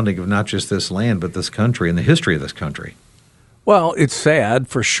founding of not just this land, but this country and the history of this country. Well, it's sad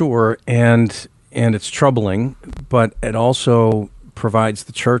for sure, and it's troubling, but it also provides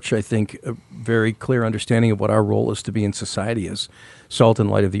the church, I think, a very clear understanding of what our role is to be in society as salt and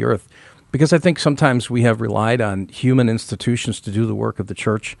light of the earth. Because I think sometimes we have relied on human institutions to do the work of the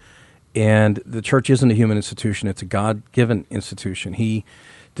church, and the church isn't a human institution, it's a God-given institution. He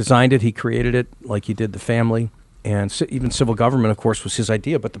designed it, he created it, like he did the family, and even civil government, of course, was his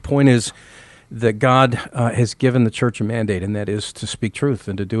idea. But the point is that God has given the church a mandate, and that is to speak truth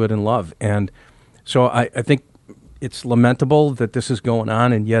and to do it in love. And so I think it's lamentable that this is going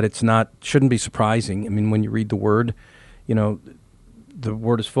on, and yet shouldn't be surprising. I mean, when you read the Word, the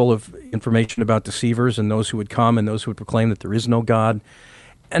Word is full of information about deceivers and those who would come and those who would proclaim that there is no God.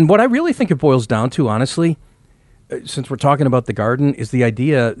 And what I really think it boils down to, honestly, since we're talking about the garden, is the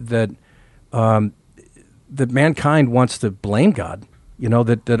idea that that mankind wants to blame God.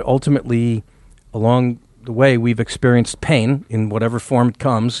 That ultimately, along the way, we've experienced pain in whatever form it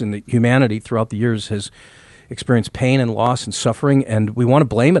comes, and that humanity throughout the years has experienced pain and loss and suffering, and we want to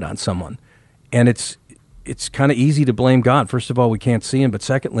blame it on someone. And it's kind of easy to blame God. First of all, we can't see him, but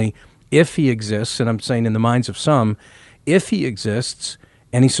secondly, if he exists, and I'm saying in the minds of some, if he exists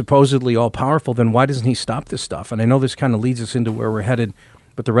and he's supposedly all-powerful, then why doesn't he stop this stuff? And I know this kind of leads us into where we're headed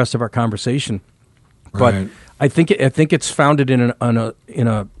with the rest of our conversation. Right. But I think it's founded in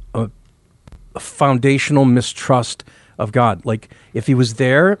a foundational mistrust of God. Like, if he was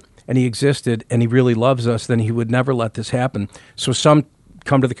there and he existed and he really loves us, then he would never let this happen. So some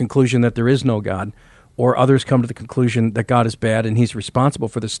come to the conclusion that there is no God, or others come to the conclusion that God is bad and he's responsible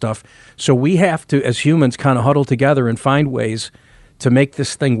for this stuff. So we have to, as humans, kind of huddle together and find ways to make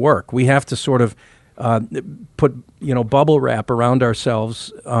this thing work. We have to sort of put bubble wrap around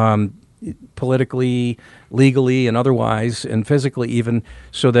ourselves, politically, legally, and otherwise, and physically even,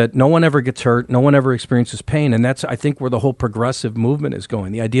 so that no one ever gets hurt, no one ever experiences pain. And that's, I think, where the whole progressive movement is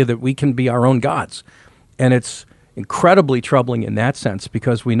going, the idea that we can be our own gods. And it's incredibly troubling in that sense,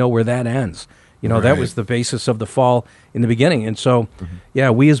 because we know where that ends. Right. That was the basis of the fall in the beginning. And so,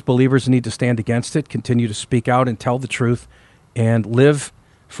 we as believers need to stand against it, continue to speak out and tell the truth, and live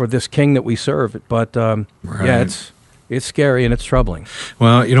for this king that we serve. But, it's scary and it's troubling.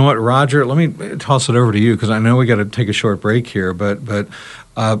 Well, you know what, Roger, let me toss it over to you, because I know we got to take a short break here, but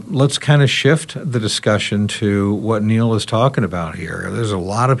let's kind of shift the discussion to what Neil is talking about here. There's a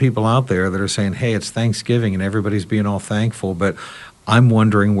lot of people out there that are saying, hey, it's Thanksgiving and everybody's being all thankful, but I'm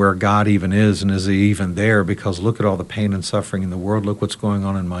wondering where God even is, and is he even there, because look at all the pain and suffering in the world. Look what's going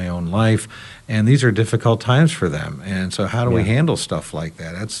on in my own life. And these are difficult times for them. And so how do we handle stuff like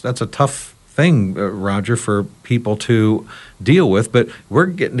that? That's a tough thing, Roger, for people to deal with. But we're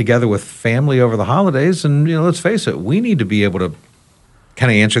getting together with family over the holidays, and let's face it, we need to be able to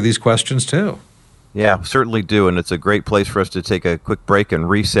kind of answer these questions too. Yeah, certainly do, and it's a great place for us to take a quick break and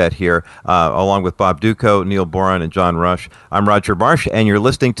reset here, along with Bob Duco, Neil Boron, and John Rush. I'm Roger Marsh, and you're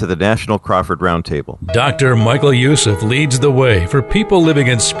listening to the National Crawford Roundtable. Dr. Michael Youssef leads the way for people living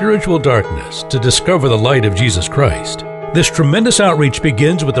in spiritual darkness to discover the light of Jesus Christ. This tremendous outreach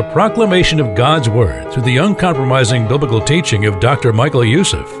begins with the proclamation of God's Word through the uncompromising biblical teaching of Dr. Michael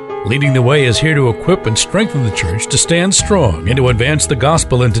Youssef. Leading the Way is here to equip and strengthen the church to stand strong and to advance the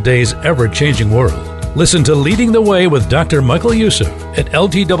gospel in today's ever-changing world. Listen to Leading the Way with Dr. Michael Youssef at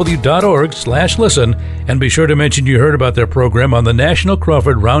ltw.org/listen, and be sure to mention you heard about their program on the National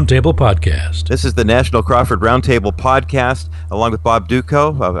Crawford Roundtable podcast. This is the National Crawford Roundtable podcast, along with Bob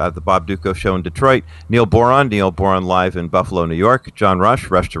Duco of the Bob Duco Show in Detroit, Neil Boron live in Buffalo, New York, John Rush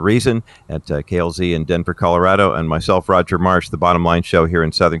to Reason at KLZ in Denver, Colorado, and myself, Roger Marsh, the Bottom Line Show here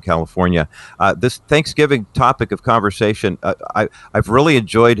in Southern California. This Thanksgiving topic of conversation, I've really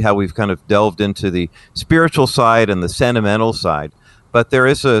enjoyed how we've kind of delved into the spiritual side and the sentimental side. But there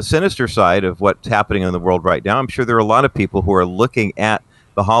is a sinister side of what's happening in the world right now. I'm sure there are a lot of people who are looking at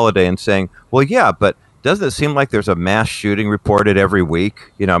the holiday and saying, well, yeah, but doesn't it seem like there's a mass shooting reported every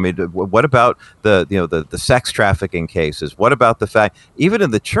week? What about the sex trafficking cases? What about the fact, even in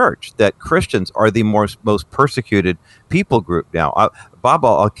the church, that Christians are the most persecuted people group now? Bob,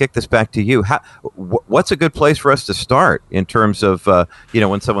 I'll kick this back to you. What's a good place for us to start in terms of,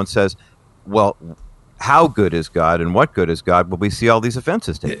 when someone says, well, how good is God and what good is God when we see all these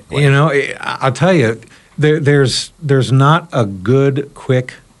offenses taking place? I'll tell you, there's not a good,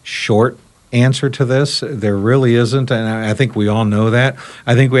 quick, short answer to this. There really isn't, and I think we all know that.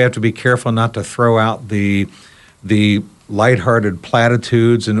 I think we have to be careful not to throw out the lighthearted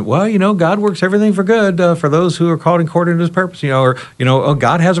platitudes and, God works everything for good for those who are called according to his purpose,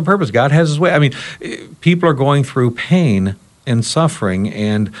 God has a purpose, God has his way. I mean, people are going through pain and suffering,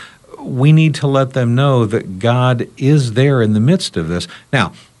 and we need to let them know that God is there in the midst of this.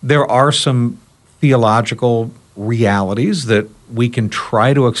 Now, there are some theological realities that we can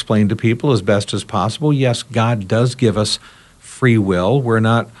try to explain to people as best as possible. Yes, God does give us free will. We're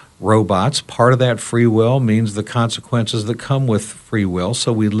not robots. Part of that free will means the consequences that come with free will.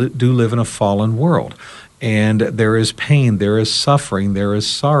 So we do live in a fallen world. And there is pain, there is suffering, there is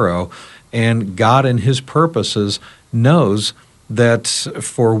sorrow. And God in his purposes knows that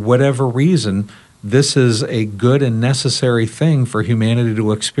for whatever reason, this is a good and necessary thing for humanity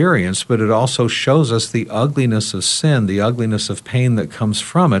to experience, but it also shows us the ugliness of sin, the ugliness of pain that comes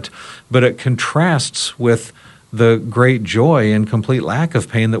from it, but it contrasts with the great joy and complete lack of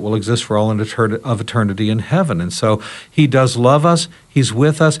pain that will exist for all of eternity in heaven. And so he does love us, he's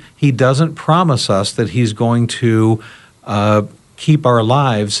with us, he doesn't promise us that he's going to keep our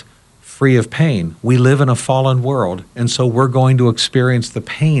lives free of pain. We live in a fallen world, and so we're going to experience the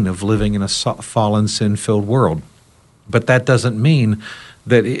pain of living in a fallen, sin-filled world. But that doesn't mean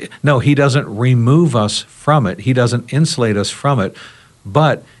that, he doesn't remove us from it. He doesn't insulate us from it,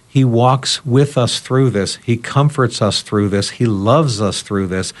 but he walks with us through this. He comforts us through this. He loves us through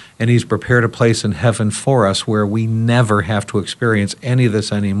this, and he's prepared a place in heaven for us where we never have to experience any of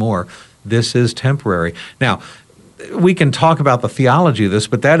this anymore. This is temporary. Now, we can talk about the theology of this,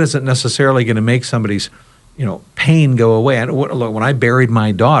 but that isn't necessarily going to make somebody's, pain go away. And look, when I buried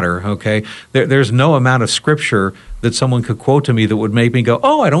my daughter, there's no amount of scripture that someone could quote to me that would make me go,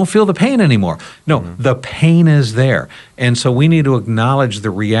 I don't feel the pain anymore. No, The pain is there. And so we need to acknowledge the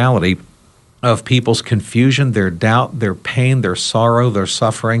reality of people's confusion, their doubt, their pain, their sorrow, their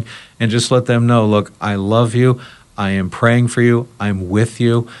suffering, and just let them know, look, I love you. I am praying for you. I'm with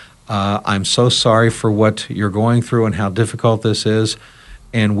you. I'm so sorry for what you're going through and how difficult this is.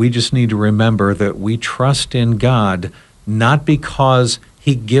 And we just need to remember that we trust in God, not because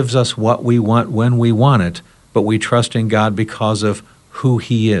he gives us what we want when we want it, but we trust in God because of who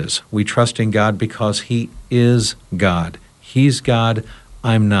he is. We trust in God because he is God. He's God,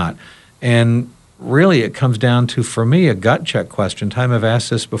 I'm not. And really it comes down to, for me, a gut check question. Time I've asked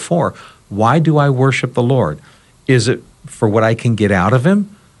this before. Why do I worship the Lord? Is it for what I can get out of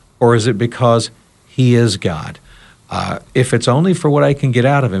him? Or is it because he is God? If it's only for what I can get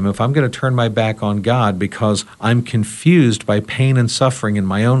out of him, if I'm going to turn my back on God because I'm confused by pain and suffering in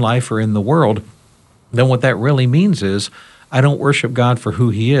my own life or in the world, then what that really means is I don't worship God for who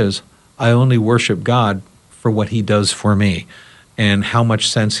he is. I only worship God for what he does for me. and how much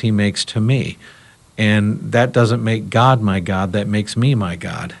sense he makes to me. And that doesn't make God my God, that makes me my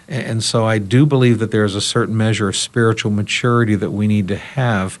God. And so I do believe that there's a certain measure of spiritual maturity that we need to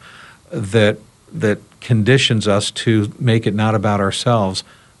have that conditions us to make it not about ourselves,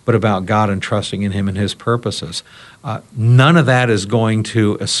 but about God and trusting in Him and His purposes. None of that is going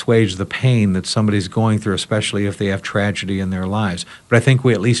to assuage the pain that somebody's going through, especially if they have tragedy in their lives. But I think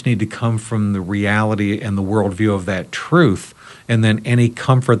we at least need to come from the reality and the worldview of that truth, and then any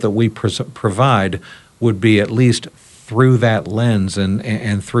comfort that we provide would be at least through that lens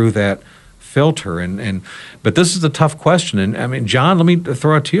and through that filter. But this is a tough question. And I mean, John, let me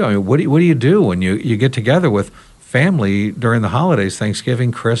throw it to you. I mean, what do you do when you get together with family during the holidays,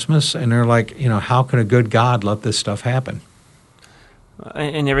 Thanksgiving, Christmas, and they're like, how can a good God let this stuff happen?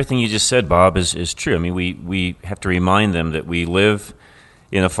 And everything you just said, Bob, is true. I mean, we have to remind them that we live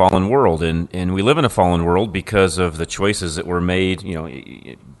in a fallen world, and we live in a fallen world because of the choices that were made,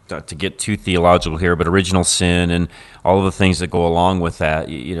 not to get too theological here, but original sin and all of the things that go along with that.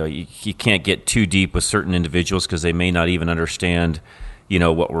 You can't get too deep with certain individuals because they may not even understand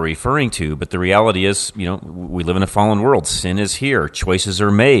what we're referring to. But the reality is, we live in a fallen world. Sin is here. Choices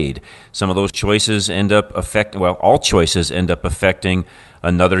are made. Some of those choices all choices end up affecting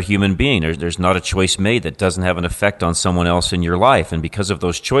another human being. There's not a choice made that doesn't have an effect on someone else in your life. And because of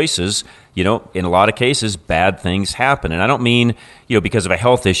those choices, in a lot of cases, bad things happen. And I don't mean, because of a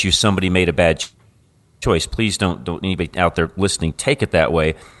health issue, somebody made a bad choice. Please don't anybody out there listening take it that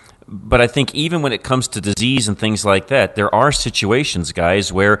way. But I think even when it comes to disease and things like that, there are situations,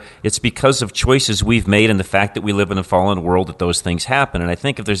 guys, where it's because of choices we've made and the fact that we live in a fallen world that those things happen. And I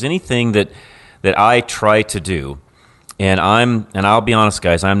think if there's anything that I try to do, and I'll be honest,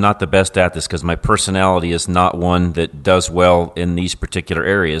 guys, I'm not the best at this because my personality is not one that does well in these particular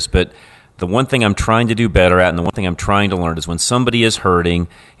areas. But the one thing I'm trying to do better at, and the one thing I'm trying to learn, is when somebody is hurting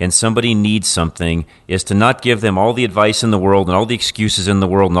and somebody needs something, is to not give them all the advice in the world and all the excuses in the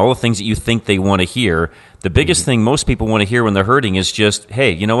world and all the things that you think they want to hear. The biggest thing most people want to hear when they're hurting is just,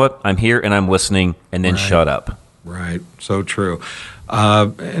 hey, you know what? I'm here and I'm listening, and then shut up. Right. So true.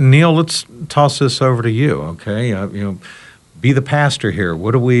 Neil, let's toss this over to you, okay? Be the pastor here.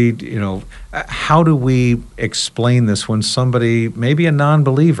 What do we, how do we explain this when somebody, maybe a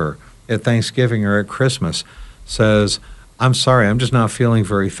non-believer at Thanksgiving or at Christmas, says, I'm sorry, I'm just not feeling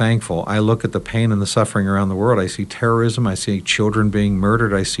very thankful. I look at the pain and the suffering around the world. I see terrorism. I see children being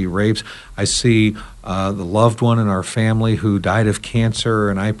murdered. I see rapes. I see the loved one in our family who died of cancer,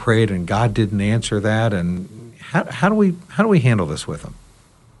 and I prayed and God didn't answer that. And how do we handle this with them?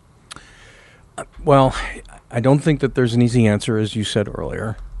 Well, I don't think that there's an easy answer, as you said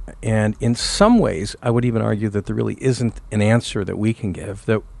earlier. And in some ways, I would even argue that there really isn't an answer that we can give,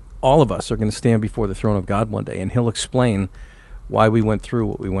 that all of us are going to stand before the throne of God one day, and He'll explain why we went through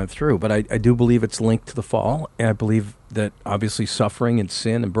what we went through. But I do believe it's linked to the fall, and I believe that obviously suffering and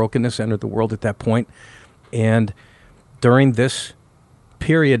sin and brokenness entered the world at that point. And during this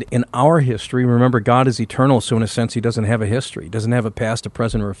period in our history, remember, God is eternal, so in a sense He doesn't have a history. He doesn't have a past, a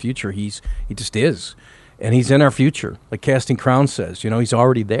present, or a future. He just is. And He's in our future. Like Casting Crowns says, He's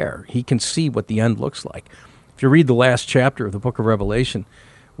already there. He can see what the end looks like. If you read the last chapter of the book of Revelation,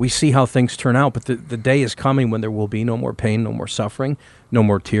 we see how things turn out, but the day is coming when there will be no more pain, no more suffering, no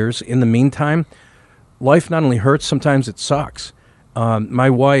more tears. In the meantime, life not only hurts, sometimes it sucks. My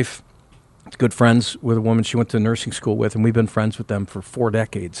wife is good friends with a woman she went to nursing school with, and we've been friends with them for 4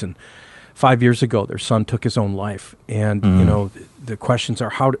 decades. And 5 years ago, their son took his own life. And, the questions are,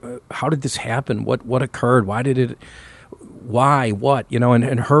 how did this happen? What occurred? Why did it? Why? What?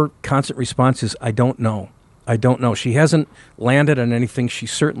 And her constant response is, I don't know. I don't know. She hasn't landed on anything.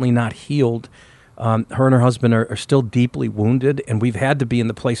 She's certainly not healed. Her and her husband are still deeply wounded, and we've had to be in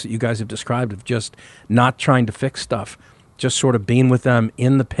the place that you guys have described of just not trying to fix stuff, just sort of being with them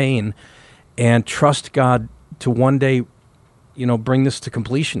in the pain and trust God to one day, bring this to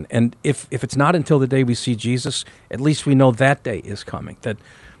completion. And if it's not until the day we see Jesus, at least we know that day is coming, that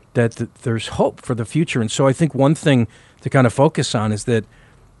there's hope for the future. And so I think one thing to kind of focus on is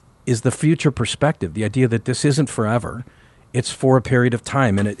the future perspective, the idea that this isn't forever. It's for a period of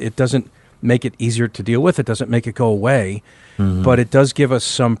time, and it doesn't make it easier to deal with. It doesn't make it go away, but it does give us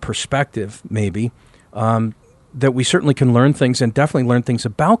some perspective, maybe, that we certainly can learn things, and definitely learn things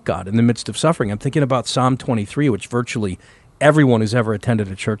about God in the midst of suffering. I'm thinking about Psalm 23, which virtually everyone who's ever attended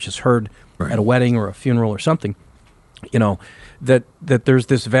a church has heard at a wedding or a funeral or something, that there's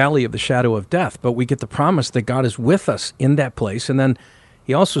this valley of the shadow of death, but we get the promise that God is with us in that place. And then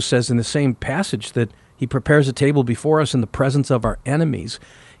He also says in the same passage that He prepares a table before us in the presence of our enemies.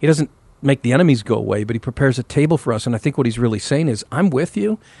 He doesn't make the enemies go away, but he prepares a table for us. And I think what he's really saying is, I'm with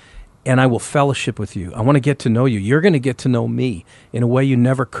you, and I will fellowship with you. I want to get to know you. You're going to get to know me in a way you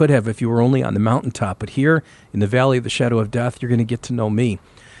never could have if you were only on the mountaintop. But here, in the valley of the shadow of death, you're going to get to know me.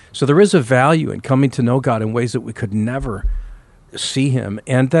 So there is a value in coming to know God in ways that we could never see him.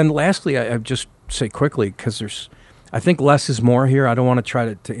 And then lastly, I just say quickly, because I think less is more here. I don't want to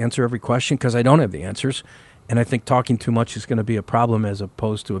try to answer every question because I don't have the answers. And I think talking too much is going to be a problem as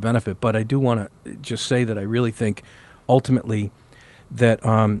opposed to a benefit. But I do want to just say that I really think ultimately that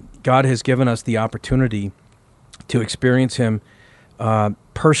God has given us the opportunity to experience him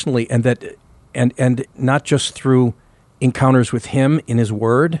personally, and that and not just through encounters with him in his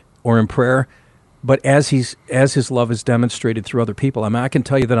word or in prayer, but as his love is demonstrated through other people. I mean, I can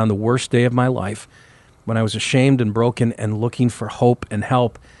tell you that on the worst day of my life, when I was ashamed and broken and looking for hope and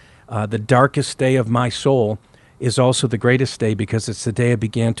help, the darkest day of my soul is also the greatest day, because it's the day I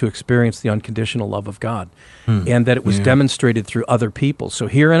began to experience the unconditional love of God, and that it was demonstrated through other people. So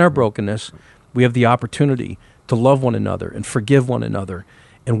here in our brokenness, we have the opportunity to love one another and forgive one another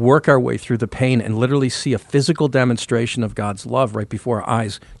and work our way through the pain and literally see a physical demonstration of God's love right before our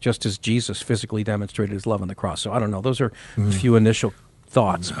eyes, just as Jesus physically demonstrated his love on the cross. So I don't know. Those are a few initial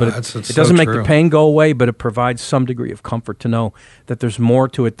thoughts, but it doesn't make the pain go away, but it provides some degree of comfort to know that there's more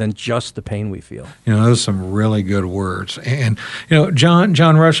to it than just the pain we feel. Those are some really good words. And, John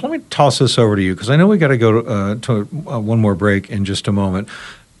Rush, let me toss this over to you, because I know we got to go to one more break in just a moment.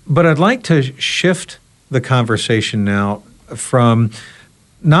 But I'd like to shift the conversation now from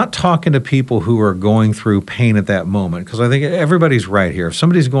not talking to people who are going through pain at that moment, because I think everybody's right here. If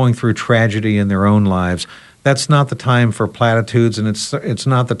somebody's going through tragedy in their own lives, that's not the time for platitudes, and it's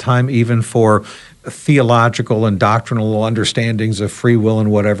not the time even for theological and doctrinal understandings of free will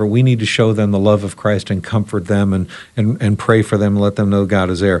and whatever. We need to show them the love of Christ and comfort them and pray for them and let them know God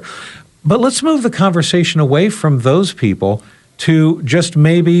is there. But let's move the conversation away from those people to just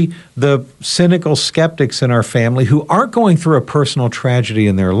maybe the cynical skeptics in our family who aren't going through a personal tragedy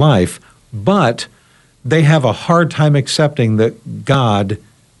in their life, but they have a hard time accepting that God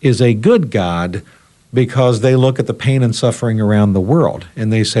is a good God, because they look at the pain and suffering around the world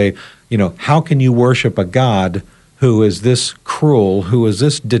and they say, how can you worship a God who is this cruel, who is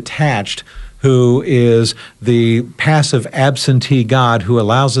this detached, who is the passive absentee God who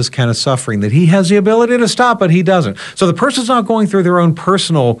allows this kind of suffering that he has the ability to stop, but he doesn't. So the person's not going through their own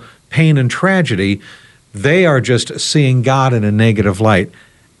personal pain and tragedy. They are just seeing God in a negative light.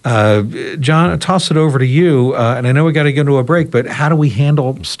 John, I'll toss it over to you. And I know we got to go to a break, but how do we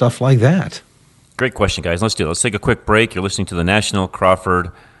handle stuff like that? Great question, guys. Let's do it. Let's take a quick break. You're listening to the National Crawford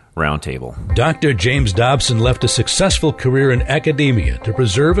Roundtable. Dr. James Dobson left a successful career in academia to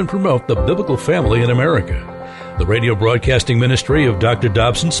preserve and promote the biblical family in America. The radio broadcasting ministry of Dr.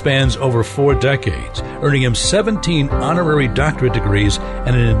 Dobson spans over 4 decades, earning him 17 honorary doctorate degrees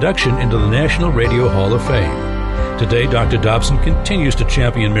and an induction into the National Radio Hall of Fame. Today, Dr. Dobson continues to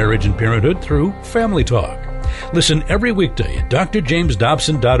champion marriage and parenthood through Family Talk. Listen every weekday at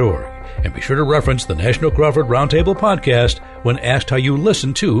drjamesdobson.org. And be sure to reference the National Crawford Roundtable podcast when asked how you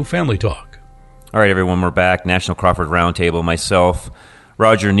listen to Family Talk. All right, everyone, we're back. National Crawford Roundtable, myself,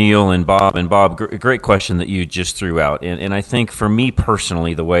 Roger, Neil, and Bob. And Bob, great question that you just threw out. And I think for me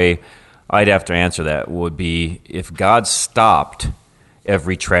personally, the way I'd have to answer that would be, if God stopped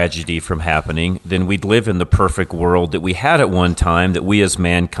every tragedy from happening, then we'd live in the perfect world that we had at one time, that we as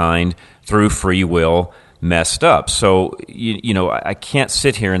mankind, through free will, messed up. So, I can't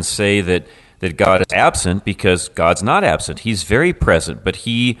sit here and say that God is absent, because God's not absent. He's very present, but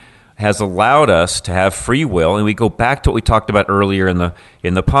he has allowed us to have free will. And we go back to what we talked about earlier in the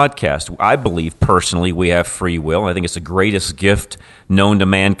podcast. I believe personally we have free will. I think it's the greatest gift known to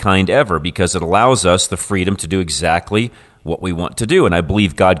mankind ever, because it allows us the freedom to do exactly what we want to do. And I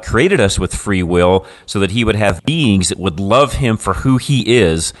believe God created us with free will so that he would have beings that would love him for who he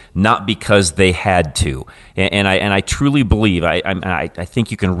is, not because they had to. And I truly believe, I think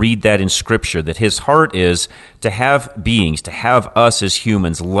you can read that in Scripture, that his heart is to have beings, to have us as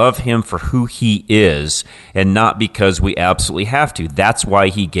humans love him for who he is, and not because we absolutely have to. That's why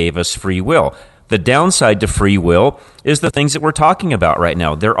he gave us free will. The downside to free will is the things that we're talking about right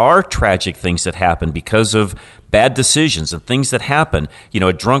now. There are tragic things that happen because of bad decisions and things that happen.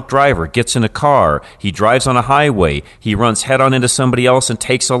 A drunk driver gets in a car, he drives on a highway, he runs head on into somebody else and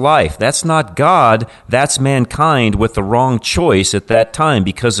takes a life. That's not God, that's mankind with the wrong choice at that time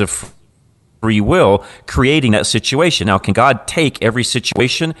because of free will creating that situation. Now, can God take every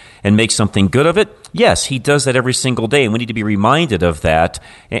situation and make something good of it? Yes, he does that every single day, and we need to be reminded of that.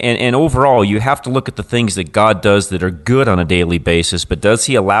 And overall, you have to look at the things that God does that are good on a daily basis, but does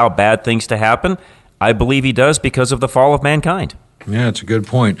he allow bad things to happen? I believe he does because of the fall of mankind. Yeah, it's a good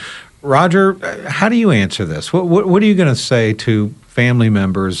point. Roger, how do you answer this? What are you going to say to family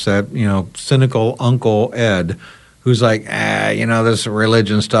members that, cynical Uncle Ed, who's like, this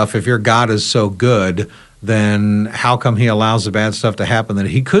religion stuff, if your God is so good, then how come he allows the bad stuff to happen that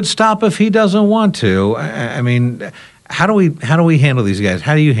he could stop if he doesn't want to? I mean, how do we handle these guys?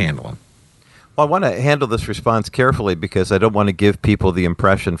 How do you handle them? Well, I want to handle this response carefully because I don't want to give people the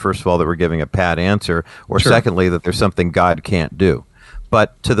impression, first of all, that we're giving a pat answer, or Sure. secondly, that there's something God can't do.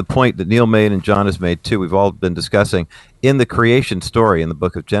 But to the point that Neil made and John has made too, we've all been discussing, in the creation story in the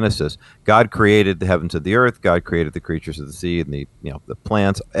book of Genesis, God created the heavens and the earth, God created the creatures of the sea and the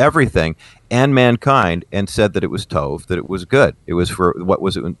plants, everything, and mankind, and said that it was tov, that it was good. It was for what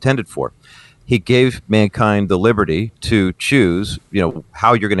was it intended for. He gave mankind the liberty to choose,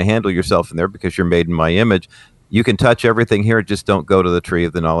 how you're going to handle yourself in there because you're made in my image. You can touch everything here, just don't go to the tree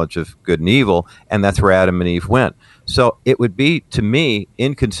of the knowledge of good and evil, and that's where Adam and Eve went. So it would be, to me,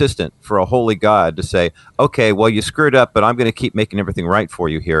 inconsistent for a holy God to say, okay, well, you screwed up, but I'm going to keep making everything right for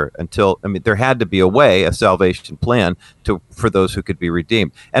you here until, there had to be a way, a salvation plan for those who could be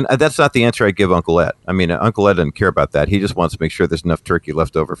redeemed. And that's not the answer I give Uncle Ed. Uncle Ed doesn't care about that. He just wants to make sure there's enough turkey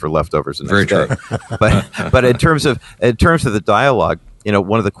left over for leftovers the next day. But in terms of the dialogue,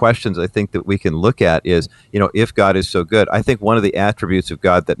 one of the questions I think that we can look at is, if God is so good, I think one of the attributes of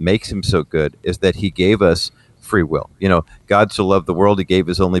God that makes him so good is that he gave us free will. God so loved the world, he gave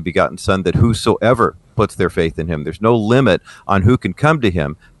his only begotten son, that whosoever puts their faith in him. There's no limit on who can come to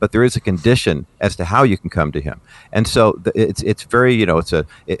him, but there is a condition as to how you can come to him. And so it's very,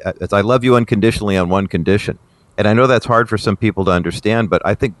 it's I love you unconditionally on one condition. And I know that's hard for some people to understand, but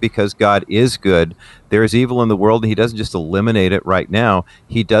I think because God is good, there is evil in the world, and he doesn't just eliminate it right now.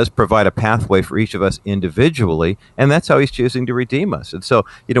 He does provide a pathway for each of us individually, and that's how he's choosing to redeem us. And so,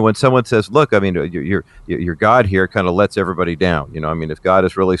 when someone says, look, your God here kind of lets everybody down. If God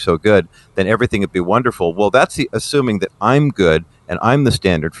is really so good, then everything would be wonderful. Well, that's assuming that I'm good, and I'm the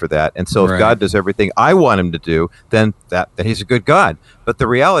standard for that. And so if God does everything I want him to do, then that he's a good God. But the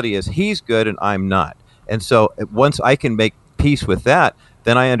reality is he's good and I'm not. And so once I can make peace with that,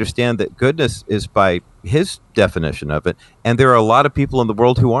 then I understand that goodness is by his definition of it. And there are a lot of people in the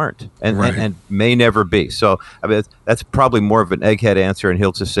world who aren't and may never be. So that's probably more of an egghead answer. And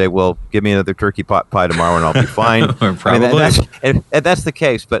he'll just say, well, give me another turkey pot pie tomorrow and I'll be fine. Probably. And that's the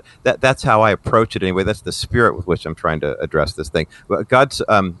case. But that's how I approach it anyway. That's the spirit with which I'm trying to address this thing. God's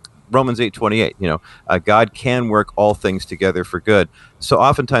Romans 8:28, God can work all things together for good. So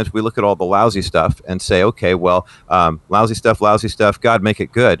oftentimes we look at all the lousy stuff and say, okay, well, lousy stuff, God, make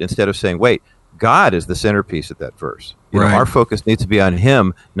it good, instead of saying, wait, God is the centerpiece of that verse. Our focus needs to be on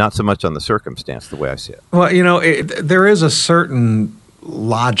him, not so much on the circumstance, the way I see it. Well, there is a certain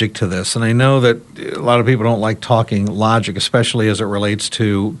logic to this, and I know that a lot of people don't like talking logic, especially as it relates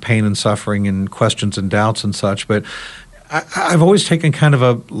to pain and suffering and questions and doubts and such, but I've always taken kind of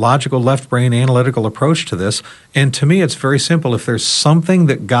a logical, left-brain, analytical approach to this, and to me it's very simple. If there's something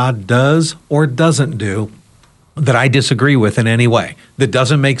that God does or doesn't do that I disagree with in any way, that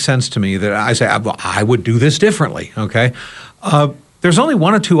doesn't make sense to me, that I say, I would do this differently, okay? There's only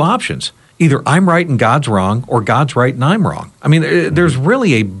one or two options. Either I'm right and God's wrong, or God's right and I'm wrong. There's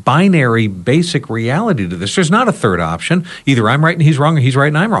really a binary, basic reality to this. There's not a third option. Either I'm right and he's wrong, or he's right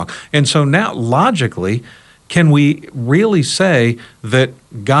and I'm wrong. And so now, logically, can we really say that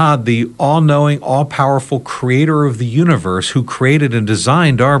God, the all-knowing, all-powerful creator of the universe, who created and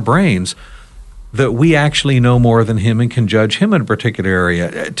designed our brains, that we actually know more than him and can judge him in a particular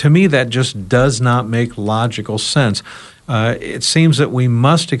area? To me, that just does not make logical sense. It seems that we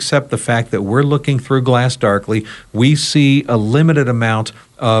must accept the fact that we're looking through glass darkly. We see a limited amount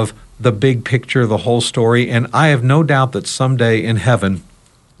of the big picture, the whole story, and I have no doubt that someday in heaven,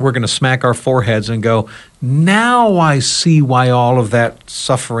 we're going to smack our foreheads and go, now I see why all of that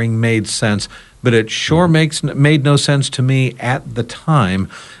suffering made sense, but it sure made no sense to me at the time.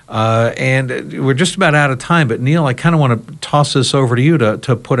 And we're just about out of time, but Neil, I kind of want to toss this over to you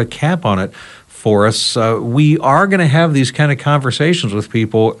to put a cap on it for us. We are going to have these kind of conversations with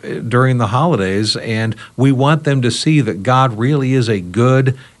people during the holidays, and we want them to see that God really is a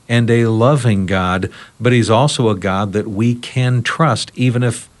good and a loving God, but he's also a God that we can trust, even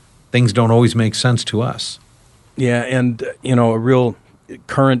if things don't always make sense to us. Yeah, and a real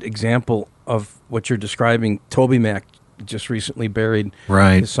current example of what you're describing, Toby Mac just recently buried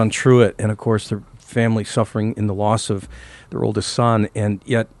Right. his son Truett, and of course the family suffering in the loss of their oldest son. And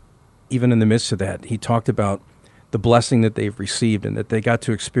yet, even in the midst of that, he talked about the blessing that they've received and that they got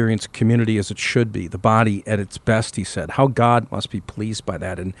to experience community as it should be, the body at its best, he said. How God must be pleased by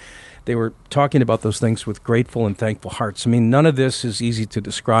that. And they were talking about those things with grateful and thankful hearts. I mean, none of this is easy to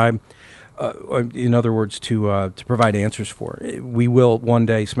describe, in other words, to provide answers for. We will one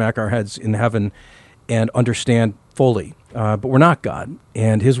day smack our heads in heaven and understand fully, but we're not God,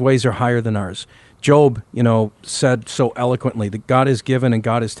 and his ways are higher than ours. Job, said so eloquently that God is given and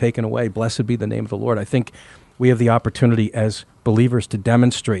God is taken away. Blessed be the name of the Lord. I think we have the opportunity as believers to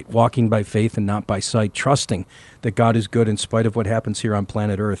demonstrate walking by faith and not by sight, trusting that God is good in spite of what happens here on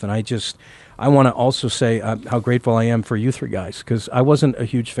planet Earth. And I want to also say how grateful I am for you three guys, because I wasn't a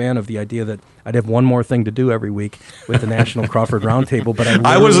huge fan of the idea that I'd have one more thing to do every week with the National Crawford Roundtable. But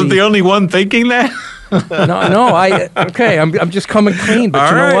I wasn't the only one thinking that. I'm just coming clean. But All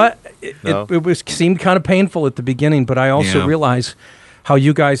you know right. what? It seemed kind of painful at the beginning, but I also realize how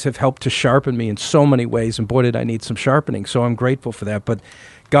you guys have helped to sharpen me in so many ways, and boy, did I need some sharpening. So I'm grateful for that. But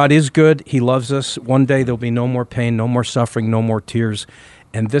God is good. He loves us. One day there'll be no more pain, no more suffering, no more tears.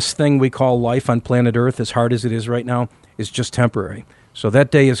 And this thing we call life on planet Earth, as hard as it is right now, is just temporary. So that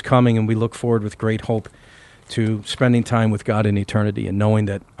day is coming, and we look forward with great hope to spending time with God in eternity and knowing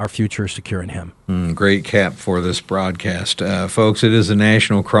that our future is secure in him. Great cap for this broadcast. Folks, it is the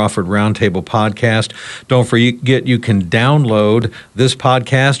National Crawford Roundtable podcast. Don't forget you can download this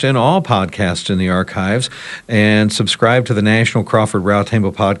podcast and all podcasts in the archives and subscribe to the National Crawford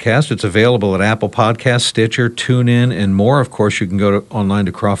Roundtable podcast. It's available at Apple Podcasts, Stitcher, TuneIn, and more. Of course, you can go online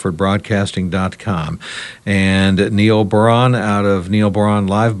to crawfordbroadcasting.com. And Neil Boron out of Neil Boron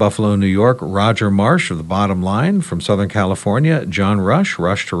Live, Buffalo, New York. Roger Marsh of The Bottom Line from Southern California. John Rush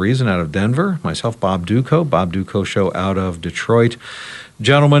to Reason out of Denver. Myself, Bob Duco Show out of Detroit.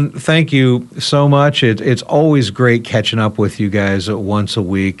 Gentlemen, thank you so much. It's always great catching up with you guys once a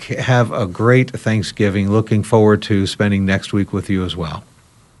week. Have a great Thanksgiving. Looking forward to spending next week with you as well.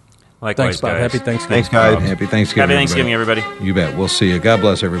 Likewise, Thanks, Bob. guys. Happy Thanksgiving. Thanks, guys. Happy Thanksgiving. Happy Thanksgiving, everybody. You bet. We'll see you. God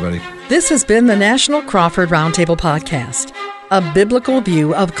bless everybody. This has been the National Crawford Roundtable Podcast, a biblical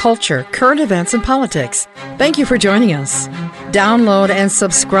view of culture, current events, and politics. Thank you for joining us. Download and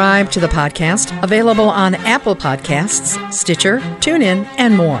subscribe to the podcast, available on Apple Podcasts, Stitcher, TuneIn,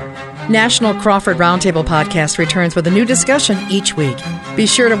 and more. National Crawford Roundtable Podcast returns with a new discussion each week. Be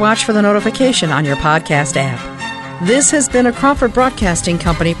sure to watch for the notification on your podcast app. This has been a Crawford Broadcasting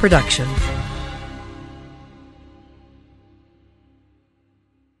Company production.